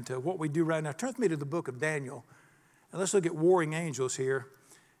nation and to what we do right now. Turn with me to the book of Daniel, and let's look at warring angels here.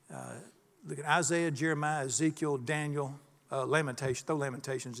 Look at Isaiah, Jeremiah, Ezekiel, Daniel, Lamentations. Throw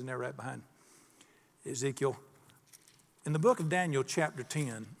Lamentations in there right behind Ezekiel. In the book of Daniel, chapter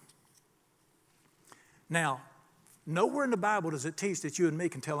 10. Now, nowhere in the Bible does it teach that you and me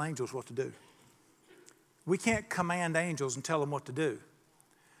can tell angels what to do. We can't command angels and tell them what to do.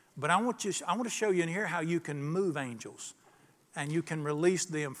 But I want to show you in here how you can move angels and you can release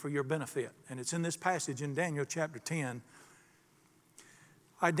them for your benefit. And it's in this passage in Daniel chapter 10.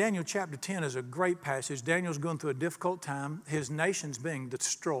 Daniel chapter 10 is a great passage. Daniel's going through a difficult time. His nation's being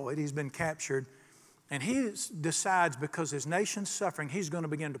destroyed. He's been captured. And he decides because his nation's suffering, he's going to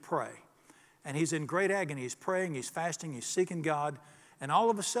begin to pray. And he's in great agony. He's praying, he's fasting, he's seeking God. And all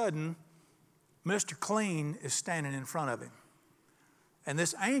of a sudden, Mr. Clean is standing in front of him. And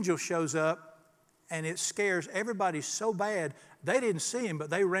this angel shows up, and it scares everybody so bad, they didn't see him, but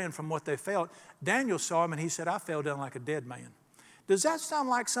they ran from what they felt. Daniel saw him, and he said, I fell down like a dead man. Does that sound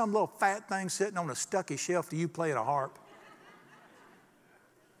like some little fat thing sitting on a stucky shelf to you playing a harp?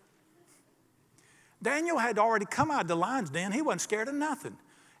 Daniel had already come out of the lion's den. He wasn't scared of nothing.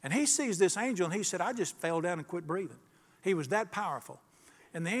 And he sees this angel, and he said, I just fell down and quit breathing. He was that powerful.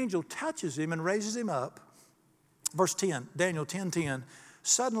 And the angel touches him and raises him up. Verse 10, Daniel 10:10.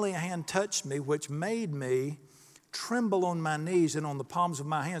 Suddenly a hand touched me, which made me tremble on my knees and on the palms of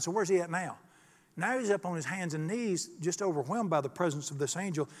my hands. So where's he at now? Now he's up on his hands and knees, just overwhelmed by the presence of this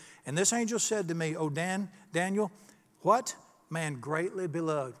angel. And this angel said to me, Daniel, what man greatly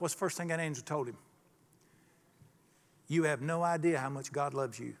beloved? What's the first thing that angel told him? You have no idea how much God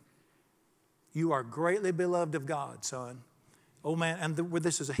loves you. You are greatly beloved of God, son. Oh man, and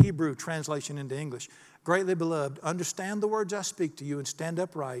this is a Hebrew translation into English. Greatly beloved, understand the words I speak to you and stand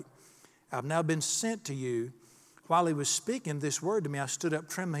upright. I've now been sent to you. While he was speaking this word to me, I stood up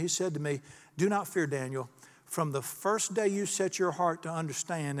trembling. He said to me, do not fear, Daniel. From the first day you set your heart to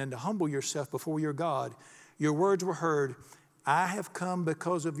understand and to humble yourself before your God, your words were heard. I have come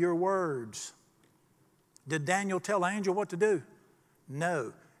because of your words. Did Daniel tell the angel what to do?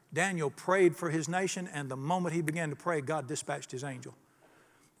 No. Daniel prayed for his nation, and the moment he began to pray, God dispatched his angel.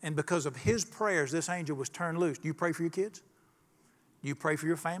 And because of his prayers, this angel was turned loose. Do you pray for your kids? Do you pray for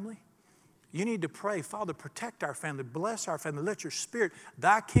your family? You need to pray, Father, protect our family, bless our family, let your spirit,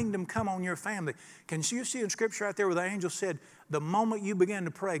 thy kingdom come on your family. Can you see in Scripture right there where the angel said, the moment you began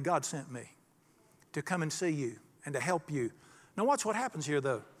to pray, God sent me to come and see you and to help you. Now watch what happens here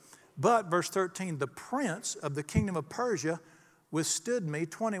though. But, verse 13, the prince of the kingdom of Persia withstood me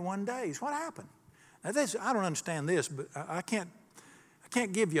 21 days. What happened? Now I don't understand this, but I can't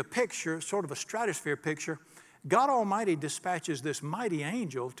give you a picture, sort of a stratosphere picture. God Almighty dispatches this mighty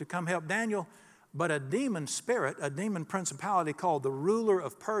angel to come help Daniel, but a demon spirit, a demon principality called the ruler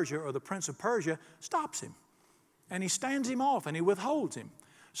of Persia or the prince of Persia stops him. And he stands him off and he withholds him.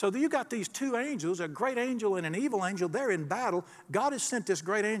 So you got these two angels, a great angel and an evil angel. They're in battle. God has sent this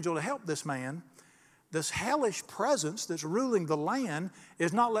great angel to help this man. This hellish presence that's ruling the land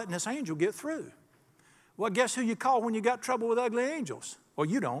is not letting this angel get through. Well, guess who you call when you got trouble with ugly angels? Well,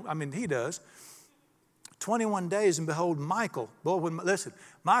 you don't. I mean, he does. 21 days, and behold, Michael. Boy, listen,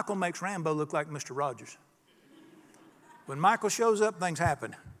 Michael makes Rambo look like Mr. Rogers. When Michael shows up, things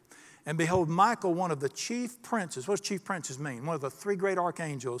happen. And behold, Michael, one of the chief princes, what does chief princes mean? One of the three great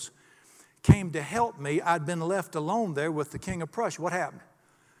archangels, came to help me. I'd been left alone there with the king of Prussia. What happened?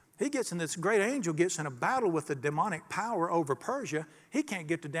 This great angel gets in a battle with the demonic power over Persia. He can't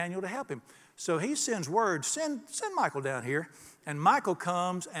get to Daniel to help him. So he sends word, send Michael down here. And Michael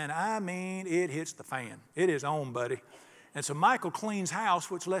comes, and I mean, it hits the fan. It is on, buddy. And so Michael cleans house,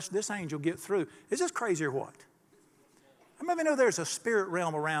 which lets this angel get through. Is this crazy or what? How many of you know there's a spirit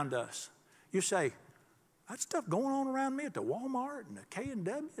realm around us? You say, that stuff going on around me at the Walmart and the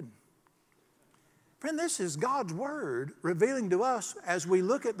K&W. Friend, this is God's word revealing to us as we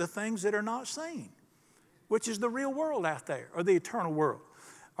look at the things that are not seen, which is the real world out there, or the eternal world.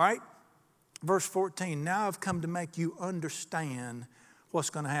 All right? Verse 14, now I've come to make you understand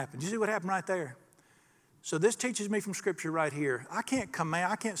what's going to happen. Do you see what happened right there? So this teaches me from Scripture right here. I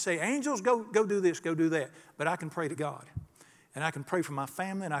can't say, angels, go do this, go do that. But I can pray to God. And I can pray for my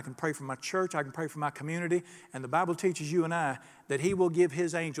family, and I can pray for my church, I can pray for my community. And the Bible teaches you and I that He will give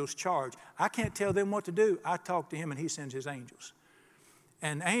His angels charge. I can't tell them what to do. I talk to Him, and He sends His angels.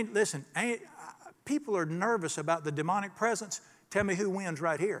 And people are nervous about the demonic presence. Tell me who wins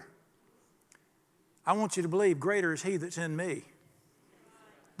right here. I want you to believe greater is He that's in me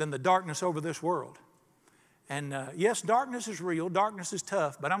than the darkness over this world. And yes, darkness is real. Darkness is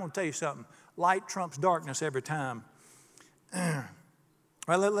tough. But I'm going to tell you something. Light trumps darkness every time. All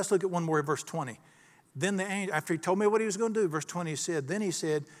right, let's look at one more, verse 20. Then the angel, after he told me what he was going to do, verse 20 said, then he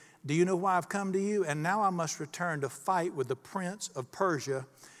said, do you know why I've come to you? And now I must return to fight with the prince of Persia.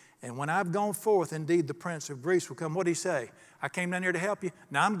 And when I've gone forth, indeed the prince of Greece will come. What did he say? I came down here to help you.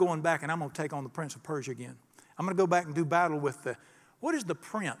 Now I'm going back and I'm going to take on the prince of Persia again. I'm going to go back and do battle with what is the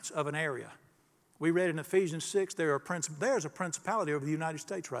prince of an area? We read in Ephesians 6, there's a principality over the United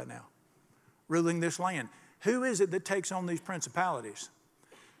States right now, ruling this land. Who is it that takes on these principalities?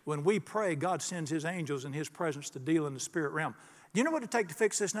 When we pray, God sends His angels in His presence to deal in the spirit realm. Do you know what it takes to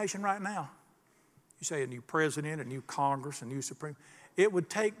fix this nation right now? You say a new president, a new Congress, a new Supreme. It would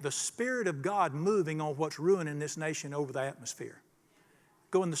take the Spirit of God moving on what's ruining this nation over the atmosphere.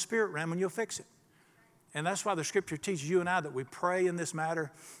 Go in the spirit realm and you'll fix it. And that's why the Scripture teaches you and I that we pray in this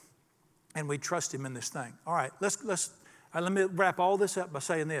matter and we trust Him in this thing. All right, let me wrap all this up by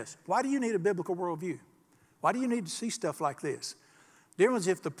saying this. Why do you need a biblical worldview? Why do you need to see stuff like this? Dear ones,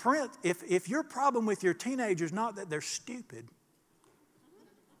 if your problem with your teenager is not that they're stupid,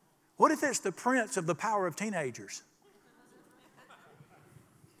 what if it's the prince of the power of teenagers?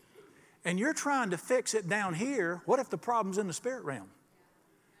 And you're trying to fix it down here, what if the problem's in the spirit realm?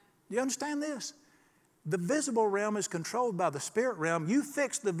 Do you understand this? The visible realm is controlled by the spirit realm. You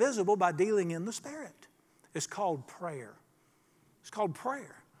fix the visible by dealing in the spirit. It's called prayer. It's called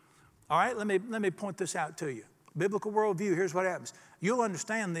prayer. All right, let me point this out to you. Biblical worldview, here's what happens. You'll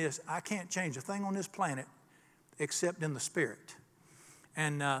understand this. I can't change a thing on this planet except in the spirit.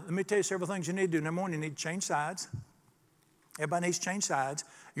 And let me tell you several things you need to do. Number one, you need to change sides. Everybody needs to change sides.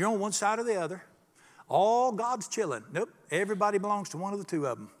 You're on one side or the other. All God's chilling. Nope, everybody belongs to one of the two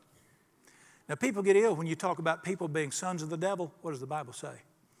of them. Now, people get ill when you talk about people being sons of the devil. What does the Bible say?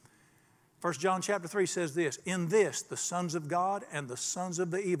 1 John chapter 3 says this, in this, the sons of God and the sons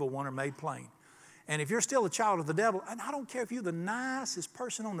of the evil one are made plain. And if you're still a child of the devil, and I don't care if you're the nicest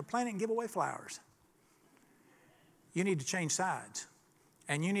person on the planet and give away flowers, you need to change sides.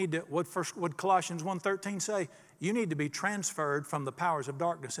 And you need to, what Colossians 1:13 say? You need to be transferred from the powers of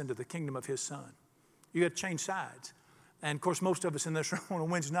darkness into the kingdom of His Son. You got to change sides. And of course, most of us in this room on a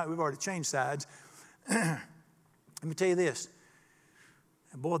Wednesday night, we've already changed sides. Let me tell you this.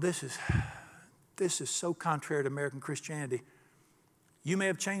 And boy, this is so contrary to American Christianity. You may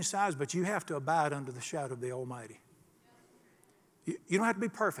have changed sides, but you have to abide under the shadow of the Almighty. You don't have to be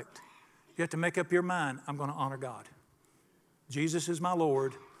perfect. You have to make up your mind, I'm going to honor God. Jesus is my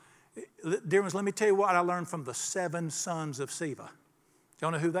Lord. Dear ones, let me tell you what I learned from the 7 sons of Sceva.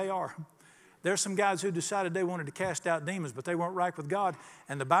 Y'all know who they are? There's some guys who decided they wanted to cast out demons, but they weren't right with God.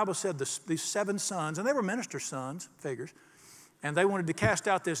 And the Bible said these 7 sons, and they were ministers' sons, figures, and they wanted to cast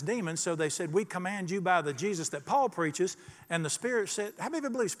out this demon, so they said, we command you by the Jesus that Paul preaches. And the Spirit said, how many of you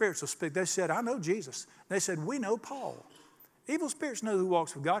believe spirits will speak? They said, I know Jesus. They said, we know Paul. Evil spirits know who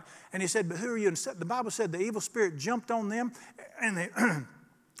walks with God. And he said, but who are you? And the Bible said the evil spirit jumped on them, and they,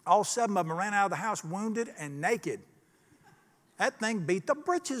 all 7 of them ran out of the house wounded and naked. That thing beat the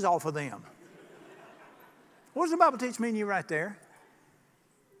britches off of them. What does the Bible teach me and you right there?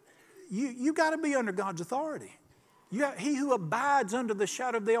 You got to be under God's authority. He who abides under the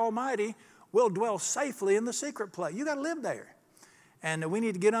shadow of the Almighty will dwell safely in the secret place. You got to live there. And we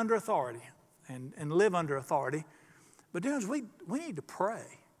need to get under authority and live under authority. But dear, we need to pray.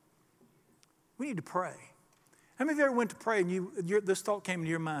 We need to pray. How many of you ever went to pray and this thought came into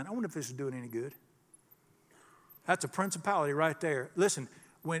your mind, I wonder if this is doing any good? That's a principality right there. Listen,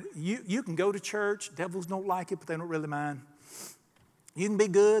 when you can go to church, devils don't like it, but they don't really mind. You can be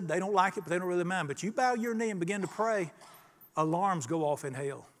good, they don't like it, but they don't really mind. But you bow your knee and begin to pray, alarms go off in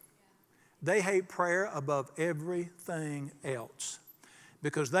hell. They hate prayer above everything else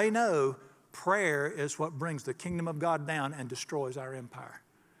because they know prayer is what brings the kingdom of God down and destroys our empire.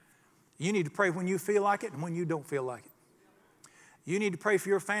 You need to pray when you feel like it and when you don't feel like it. You need to pray for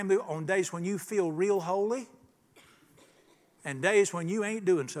your family on days when you feel real holy and days when you ain't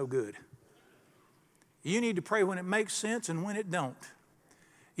doing so good. You need to pray when it makes sense and when it don't.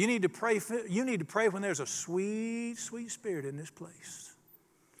 You need to pray when there's a sweet, sweet spirit in this place.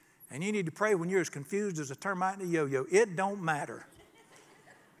 And you need to pray when you're as confused as a termite in a yo-yo. It don't matter.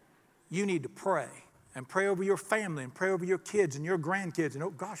 You need to pray. and pray over your family and pray over your kids and your grandkids. And, oh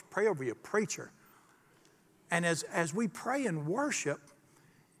gosh, pray over your preacher. And as we pray and worship,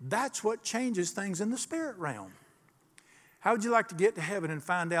 that's what changes things in the spirit realm. How would you like to get to heaven and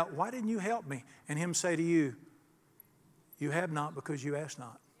find out, why didn't you help me? And him say to you, you have not because you ask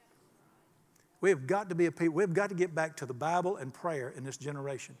not. We have got to be a people. We've got to get back to the Bible and prayer in this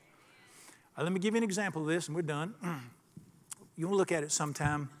generation. Let me give you an example of this, and we're done. You'll look at it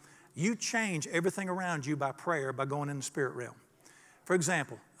sometime. You change everything around you by prayer, by going in the spirit realm. For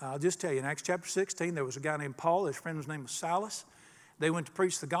example, I'll just tell you, in Acts chapter 16, there was a guy named Paul. His friend's name was Silas. They went to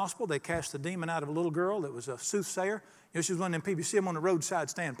preach the gospel. They cast the demon out of a little girl that was a soothsayer. You know, she was one of them people, you see them on the roadside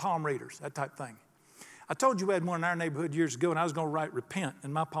stand, palm readers, that type of thing. I told you we had one in our neighborhood years ago, and I was going to write repent,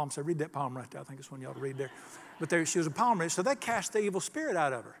 and my palm said, read that palm right there. I think it's one you ought to read there. But there, she was a palm reader, so they cast the evil spirit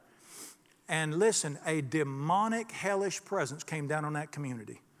out of her. And listen, a demonic, hellish presence came down on that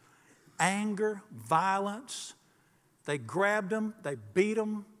community. Anger, violence. They grabbed them. They beat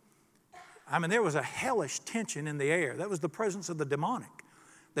them. I mean, there was a hellish tension in the air. That was the presence of the demonic.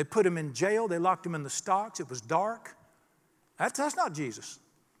 They put him in jail. They locked him in the stocks. It was dark. That's not Jesus.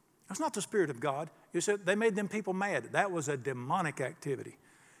 That's not the Spirit of God. You said they made them people mad. That was a demonic activity,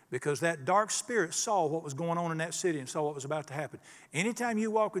 because that dark spirit saw what was going on in that city and saw what was about to happen. Anytime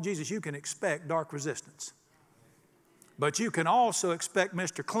you walk with Jesus, you can expect dark resistance. But you can also expect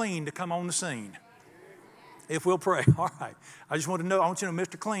Mr. Clean to come on the scene, if we'll pray. All right. I just want you to know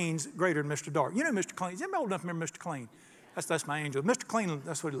Mr. Clean's greater than Mr. Dark. You know Mr. Clean. Is anybody old enough to remember Mr. Clean? That's my angel. Mr. Clean,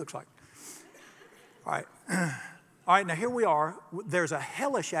 that's what he looks like. All right. All right, now here we are. There's a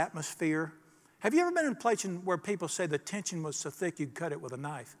hellish atmosphere. Have you ever been in a place where people say the tension was so thick you'd cut it with a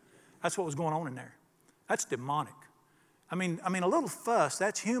knife? That's what was going on in there. That's demonic. I mean, a little fuss,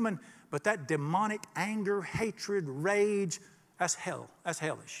 that's human, but that demonic anger, hatred, rage, that's hell. That's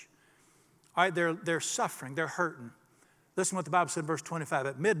hellish. All right, they're suffering, they're hurting. Listen to what the Bible said in verse 25.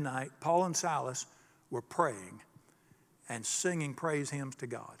 At midnight, Paul and Silas were praying and singing praise hymns to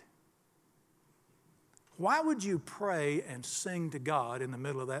God. Why would you pray and sing to God in the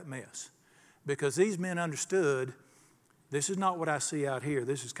middle of that mess? Because these men understood, this is not what I see out here.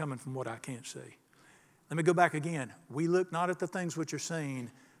 This is coming from what I can't see. Let me go back again. We look not at the things which are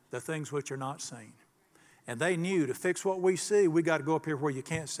seen, the things which are not seen. And they knew to fix what we see, we got to go up here where you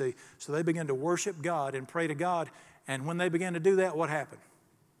can't see. So they began to worship God and pray to God. And when they began to do that, what happened?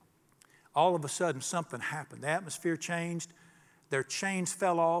 All of a sudden, something happened. The atmosphere changed. Their chains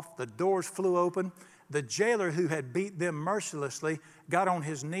fell off. The doors flew open. The jailer who had beat them mercilessly got on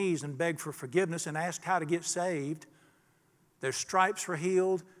his knees and begged for forgiveness and asked how to get saved. Their stripes were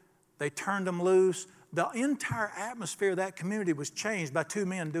healed. They turned them loose. The entire atmosphere of that community was changed by two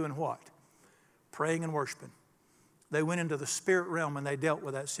men doing what? Praying and worshiping. They went into the spirit realm and they dealt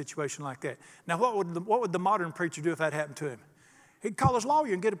with that situation like that. Now, what would the modern preacher do if that happened to him? He'd call his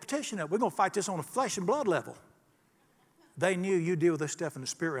lawyer and get a petition up. We're going to fight this on a flesh and blood level. They knew you deal with this stuff in the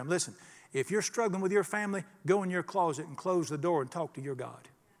spirit realm. Listen, if you're struggling with your family, go in your closet and close the door and talk to your God.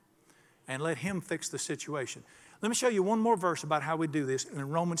 And let Him fix the situation. Let me show you one more verse about how we do this in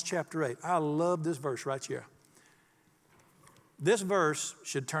Romans chapter 8. I love this verse right here. This verse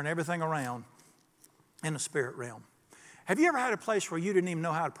should turn everything around in the spirit realm. Have you ever had a place where you didn't even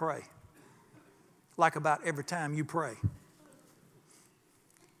know how to pray? Like about every time you pray.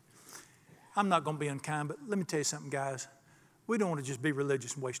 I'm not going to be unkind, but let me tell you something, guys. We don't want to just be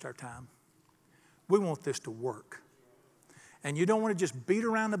religious and waste our time. We want this to work. And you don't want to just beat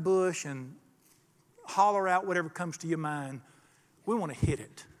around the bush and holler out whatever comes to your mind. We want to hit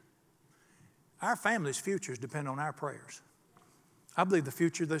it. Our family's futures depend on our prayers. I believe the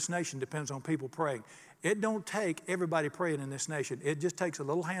future of this nation depends on people praying. It don't take everybody praying in this nation. It just takes a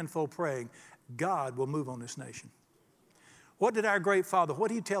little handful praying. God will move on this nation. What did our great father, what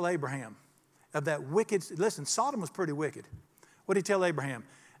did he tell Abraham of that wicked? Listen, Sodom was pretty wicked. What did he tell Abraham?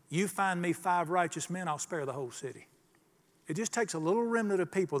 You find me 5 righteous men, I'll spare the whole city. It just takes a little remnant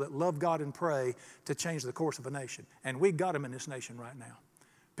of people that love God and pray to change the course of a nation. And we got them in this nation right now.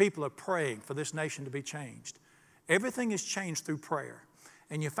 People are praying for this nation to be changed. Everything is changed through prayer.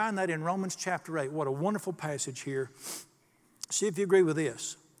 And you find that in Romans chapter 8. What a wonderful passage here. See if you agree with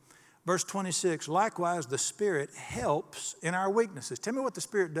this. Verse 26, likewise the Spirit helps in our weaknesses. Tell me what the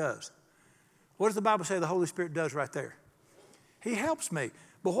Spirit does. What does the Bible say the Holy Spirit does right there? He helps me.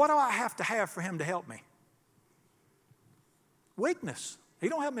 But what do I have to have for Him to help me? Weakness. He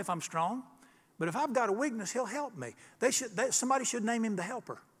don't help me if I'm strong. But if I've got a weakness, He'll help me. Somebody should name Him the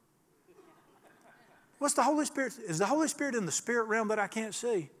helper. What's the Holy Spirit? Is the Holy Spirit in the spirit realm that I can't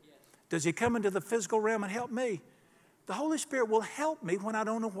see? Does He come into the physical realm and help me? The Holy Spirit will help me when I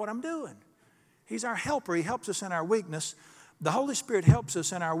don't know what I'm doing. He's our helper. He helps us in our weakness. The Holy Spirit helps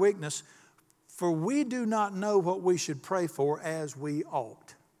us in our weakness, for we do not know what we should pray for as we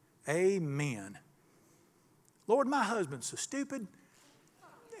ought. Amen. Lord, my husband's so stupid.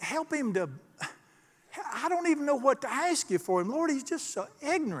 Help him to, I don't even know what to ask you for him. Lord, he's just so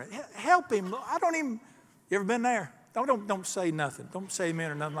ignorant. Help him. I don't even, you ever been there? Don't say nothing. Don't say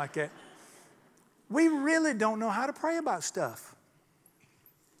amen or nothing like that. We really don't know how to pray about stuff.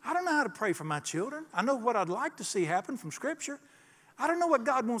 I don't know how to pray for my children. I know what I'd like to see happen from Scripture. I don't know what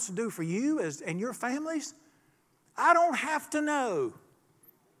God wants to do for you and your families. I don't have to know.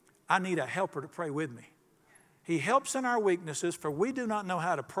 I need a helper to pray with me. He helps in our weaknesses, for we do not know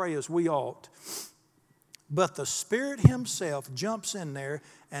how to pray as we ought. But the Spirit Himself jumps in there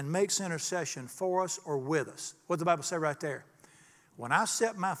and makes intercession for us or with us. What does the Bible say right there? When I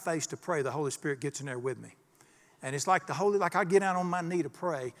set my face to pray, the Holy Spirit gets in there with me. And it's like like I get down on my knee to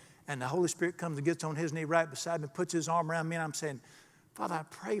pray, and the Holy Spirit comes and gets on His knee right beside me, puts His arm around me, and I'm saying, Father, I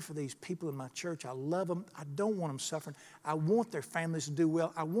pray for these people in my church. I love them. I don't want them suffering. I want their families to do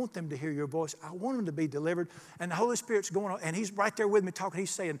well. I want them to hear your voice. I want them to be delivered. And the Holy Spirit's going on, and He's right there with me talking.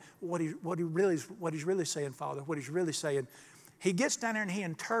 He's saying what He's really saying, Father, what He's really saying. He gets down there and He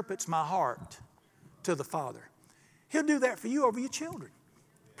interprets my heart to the Father. He'll do that for you over your children.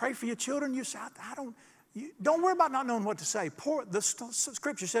 Pray for your children. You say, don't worry about not knowing what to say. The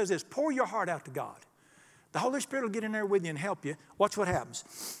Scripture says this, pour your heart out to God. The Holy Spirit will get in there with you and help you. Watch what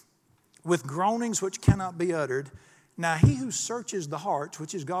happens. With groanings which cannot be uttered. Now He who searches the hearts,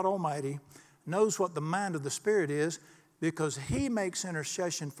 which is God Almighty, knows what the mind of the Spirit is, because He makes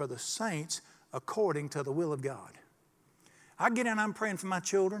intercession for the saints according to the will of God. I get in, I'm praying for my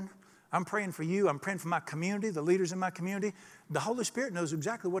children. I'm praying for you. I'm praying for my community, the leaders in my community. The Holy Spirit knows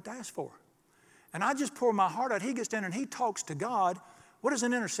exactly what to ask for. And I just pour my heart out. He gets down and He talks to God. What is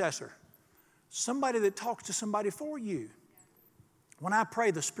an intercessor? Somebody that talks to somebody for you. When I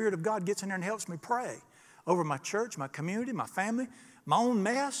pray, the Spirit of God gets in there and helps me pray over my church, my community, my family, my own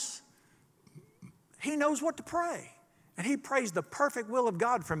mess. He knows what to pray. And He prays the perfect will of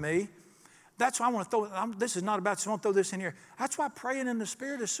God for me. That's why I want to this is not about this, I want to throw this in here. That's why praying in the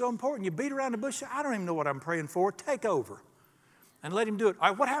Spirit is so important. You beat around the bush, I don't even know what I'm praying for. Take over and let Him do it. All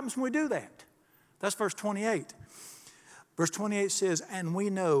right, what happens when we do that? That's verse 28. Verse 28 says, and we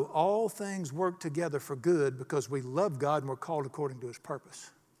know all things work together for good because we love God and we're called according to His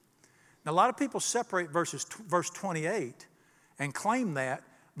purpose. Now, a lot of people separate verse 28 and claim that.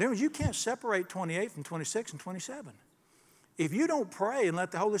 You can't separate 28 from 26 and 27. If you don't pray and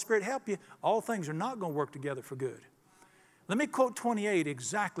let the Holy Spirit help you, all things are not going to work together for good. Let me quote 28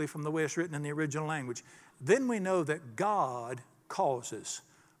 exactly from the way it's written in the original language. Then we know that God causes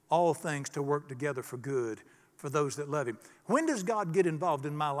all things to work together for good for those that love Him. When does God get involved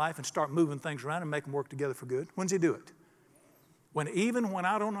in my life and start moving things around and make them work together for good? When does He do it? Even when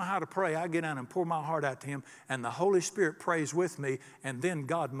I don't know how to pray, I get down and pour my heart out to Him, and the Holy Spirit prays with me, and then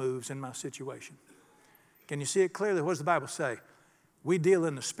God moves in my situation. Can you see it clearly? What does the Bible say? We deal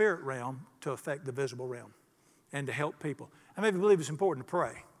in the spirit realm to affect the visible realm and to help people. How many of you believe it's important to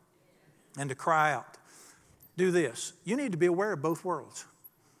pray and to cry out? Do this. You need to be aware of both worlds.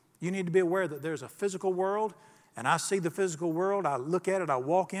 You need to be aware that there's a physical world, and I see the physical world. I look at it. I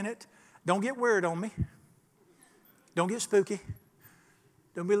walk in it. Don't get weird on me. Don't get spooky.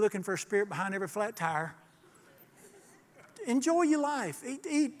 Don't be looking for a spirit behind every flat tire. Enjoy your life.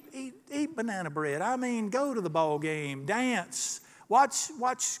 Eat banana bread. I mean, go to the ball game, dance, watch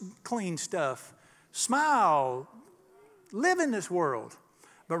clean stuff, smile, live in this world.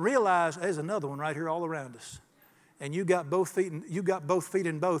 But realize there's another one right here all around us. And you got both feet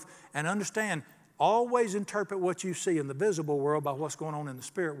in both. And understand, always interpret what you see in the visible world by what's going on in the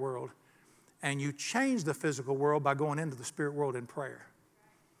spirit world. And you change the physical world by going into the spirit world in prayer.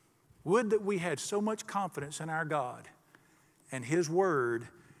 Would that we had so much confidence in our God and His Word.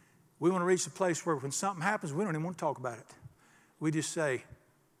 We want to reach the place where when something happens, we don't even want to talk about it. We just say,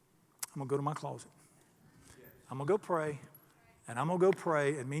 I'm going to go to my closet. I'm going to go pray. And I'm going to go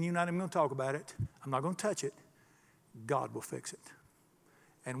pray. And me and you not even going to talk about it. I'm not going to touch it. God will fix it.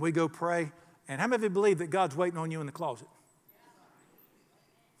 And we go pray. And how many of you believe that God's waiting on you in the closet?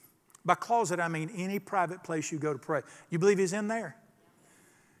 By closet, I mean any private place you go to pray. You believe He's in there?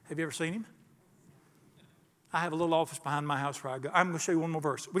 Have you ever seen Him? I have a little office behind my house where I go. I'm going to show you one more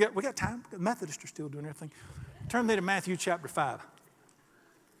verse. We got time. The Methodists are still doing everything. Turn there to Matthew chapter 5.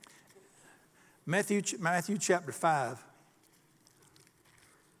 Matthew chapter 5.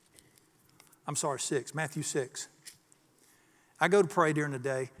 I'm sorry, 6. Matthew 6. I go to pray during the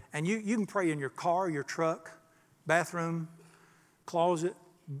day, and you can pray in your car, your truck, bathroom, closet,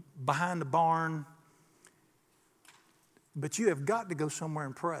 behind the barn. But you have got to go somewhere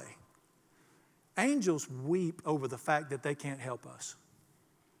and pray. Angels weep over the fact that they can't help us.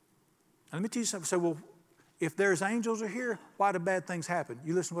 And let me tell you something. So, well, if there's angels are here, why do bad things happen?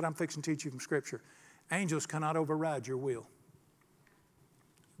 You listen to what I'm fixing to teach you from Scripture. Angels cannot override your will.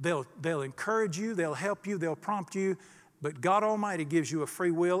 They'll encourage you, they'll help you, they'll prompt you, but God Almighty gives you a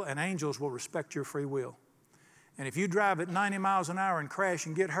free will, and angels will respect your free will. And if you drive at 90 miles an hour and crash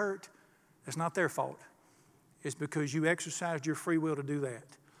and get hurt, that's not their fault. It's because you exercised your free will to do that.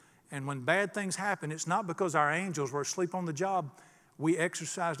 And when bad things happen, it's not because our angels were asleep on the job. We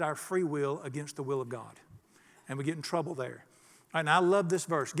exercised our free will against the will of God. And we get in trouble there. All right, and I love this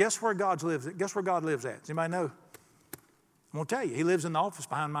verse. Guess where God lives at? Guess where God lives at? Does anybody know? I'm going to tell you. He lives in the office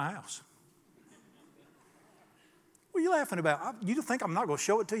behind my house. What are you laughing about? You think I'm not going to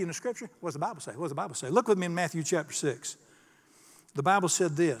show it to you in the Scripture? What does the Bible say? What does the Bible say? Look with me in Matthew chapter 6. The Bible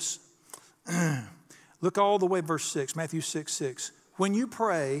said this. Look all the way verse 6, Matthew 6:6. When you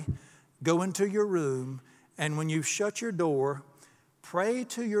pray, go into your room, and when you shut your door, pray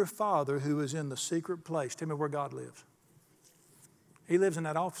to your Father who is in the secret place. Tell me where God lives. He lives in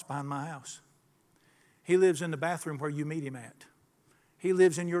that office behind my house. He lives in the bathroom where you meet Him at. He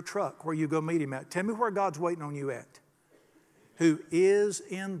lives in your truck where you go meet Him at. Tell me where God's waiting on you at. Who is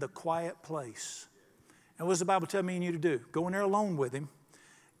in the quiet place. And what does the Bible tell me and you to do? Go in there alone with Him.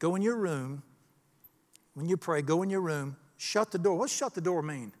 Go in your room. When you pray, go in your room. Shut the door. What's shut the door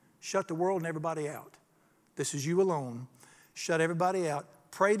mean? Shut the world and everybody out. This is you alone. Shut everybody out.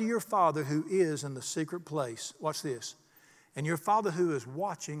 Pray to your Father who is in the secret place. Watch this. And your Father who is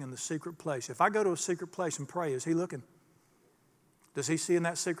watching in the secret place. If I go to a secret place and pray, is He looking? Does He see in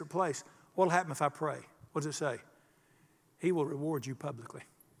that secret place? What will happen if I pray? What does it say? He will reward you publicly.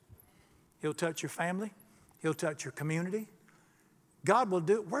 He'll touch your family. He'll touch your community. God will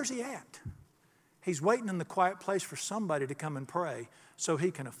do it. Where's He at? He's waiting in the quiet place for somebody to come and pray so He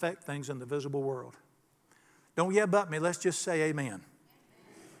can affect things in the visible world. Don't yeah but me. Let's just say amen.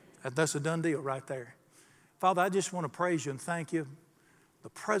 That's a done deal right there. Father, I just want to praise You and thank You. The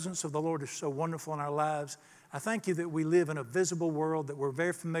presence of the Lord is so wonderful in our lives. I thank You that we live in a visible world that we're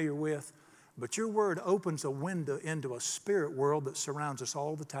very familiar with, but Your word opens a window into a spirit world that surrounds us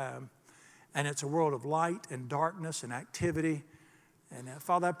all the time. And it's a world of light and darkness and activity. And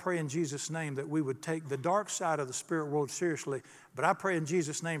Father, I pray in Jesus' name that we would take the dark side of the spirit world seriously, but I pray in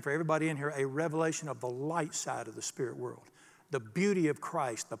Jesus' name for everybody in here a revelation of the light side of the spirit world. The beauty of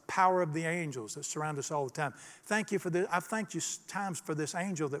Christ, the power of the angels that surround us all the time. Thank You for this. I've thanked You times for this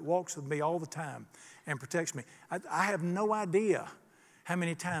angel that walks with me all the time and protects me. I have no idea how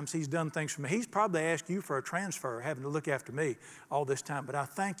many times He's done things for me. He's probably asked you for a transfer, having to look after me all this time, but I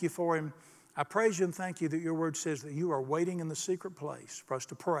thank You for Him. I praise You and thank You that Your word says that You are waiting in the secret place for us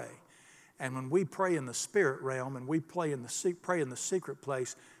to pray. And when we pray in the spirit realm and we pray in the secret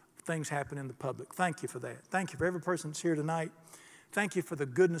place, things happen in the public. Thank You for that. Thank You for every person that's here tonight. Thank You for the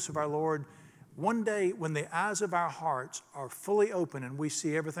goodness of our Lord. One day when the eyes of our hearts are fully open and we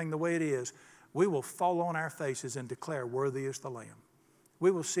see everything the way it is, we will fall on our faces and declare, worthy is the Lamb. We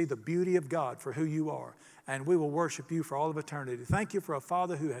will see the beauty of God for who You are, and we will worship You for all of eternity. Thank You for a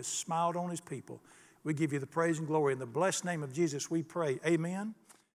Father who has smiled on His people. We give You the praise and glory. In the blessed name of Jesus we pray. Amen.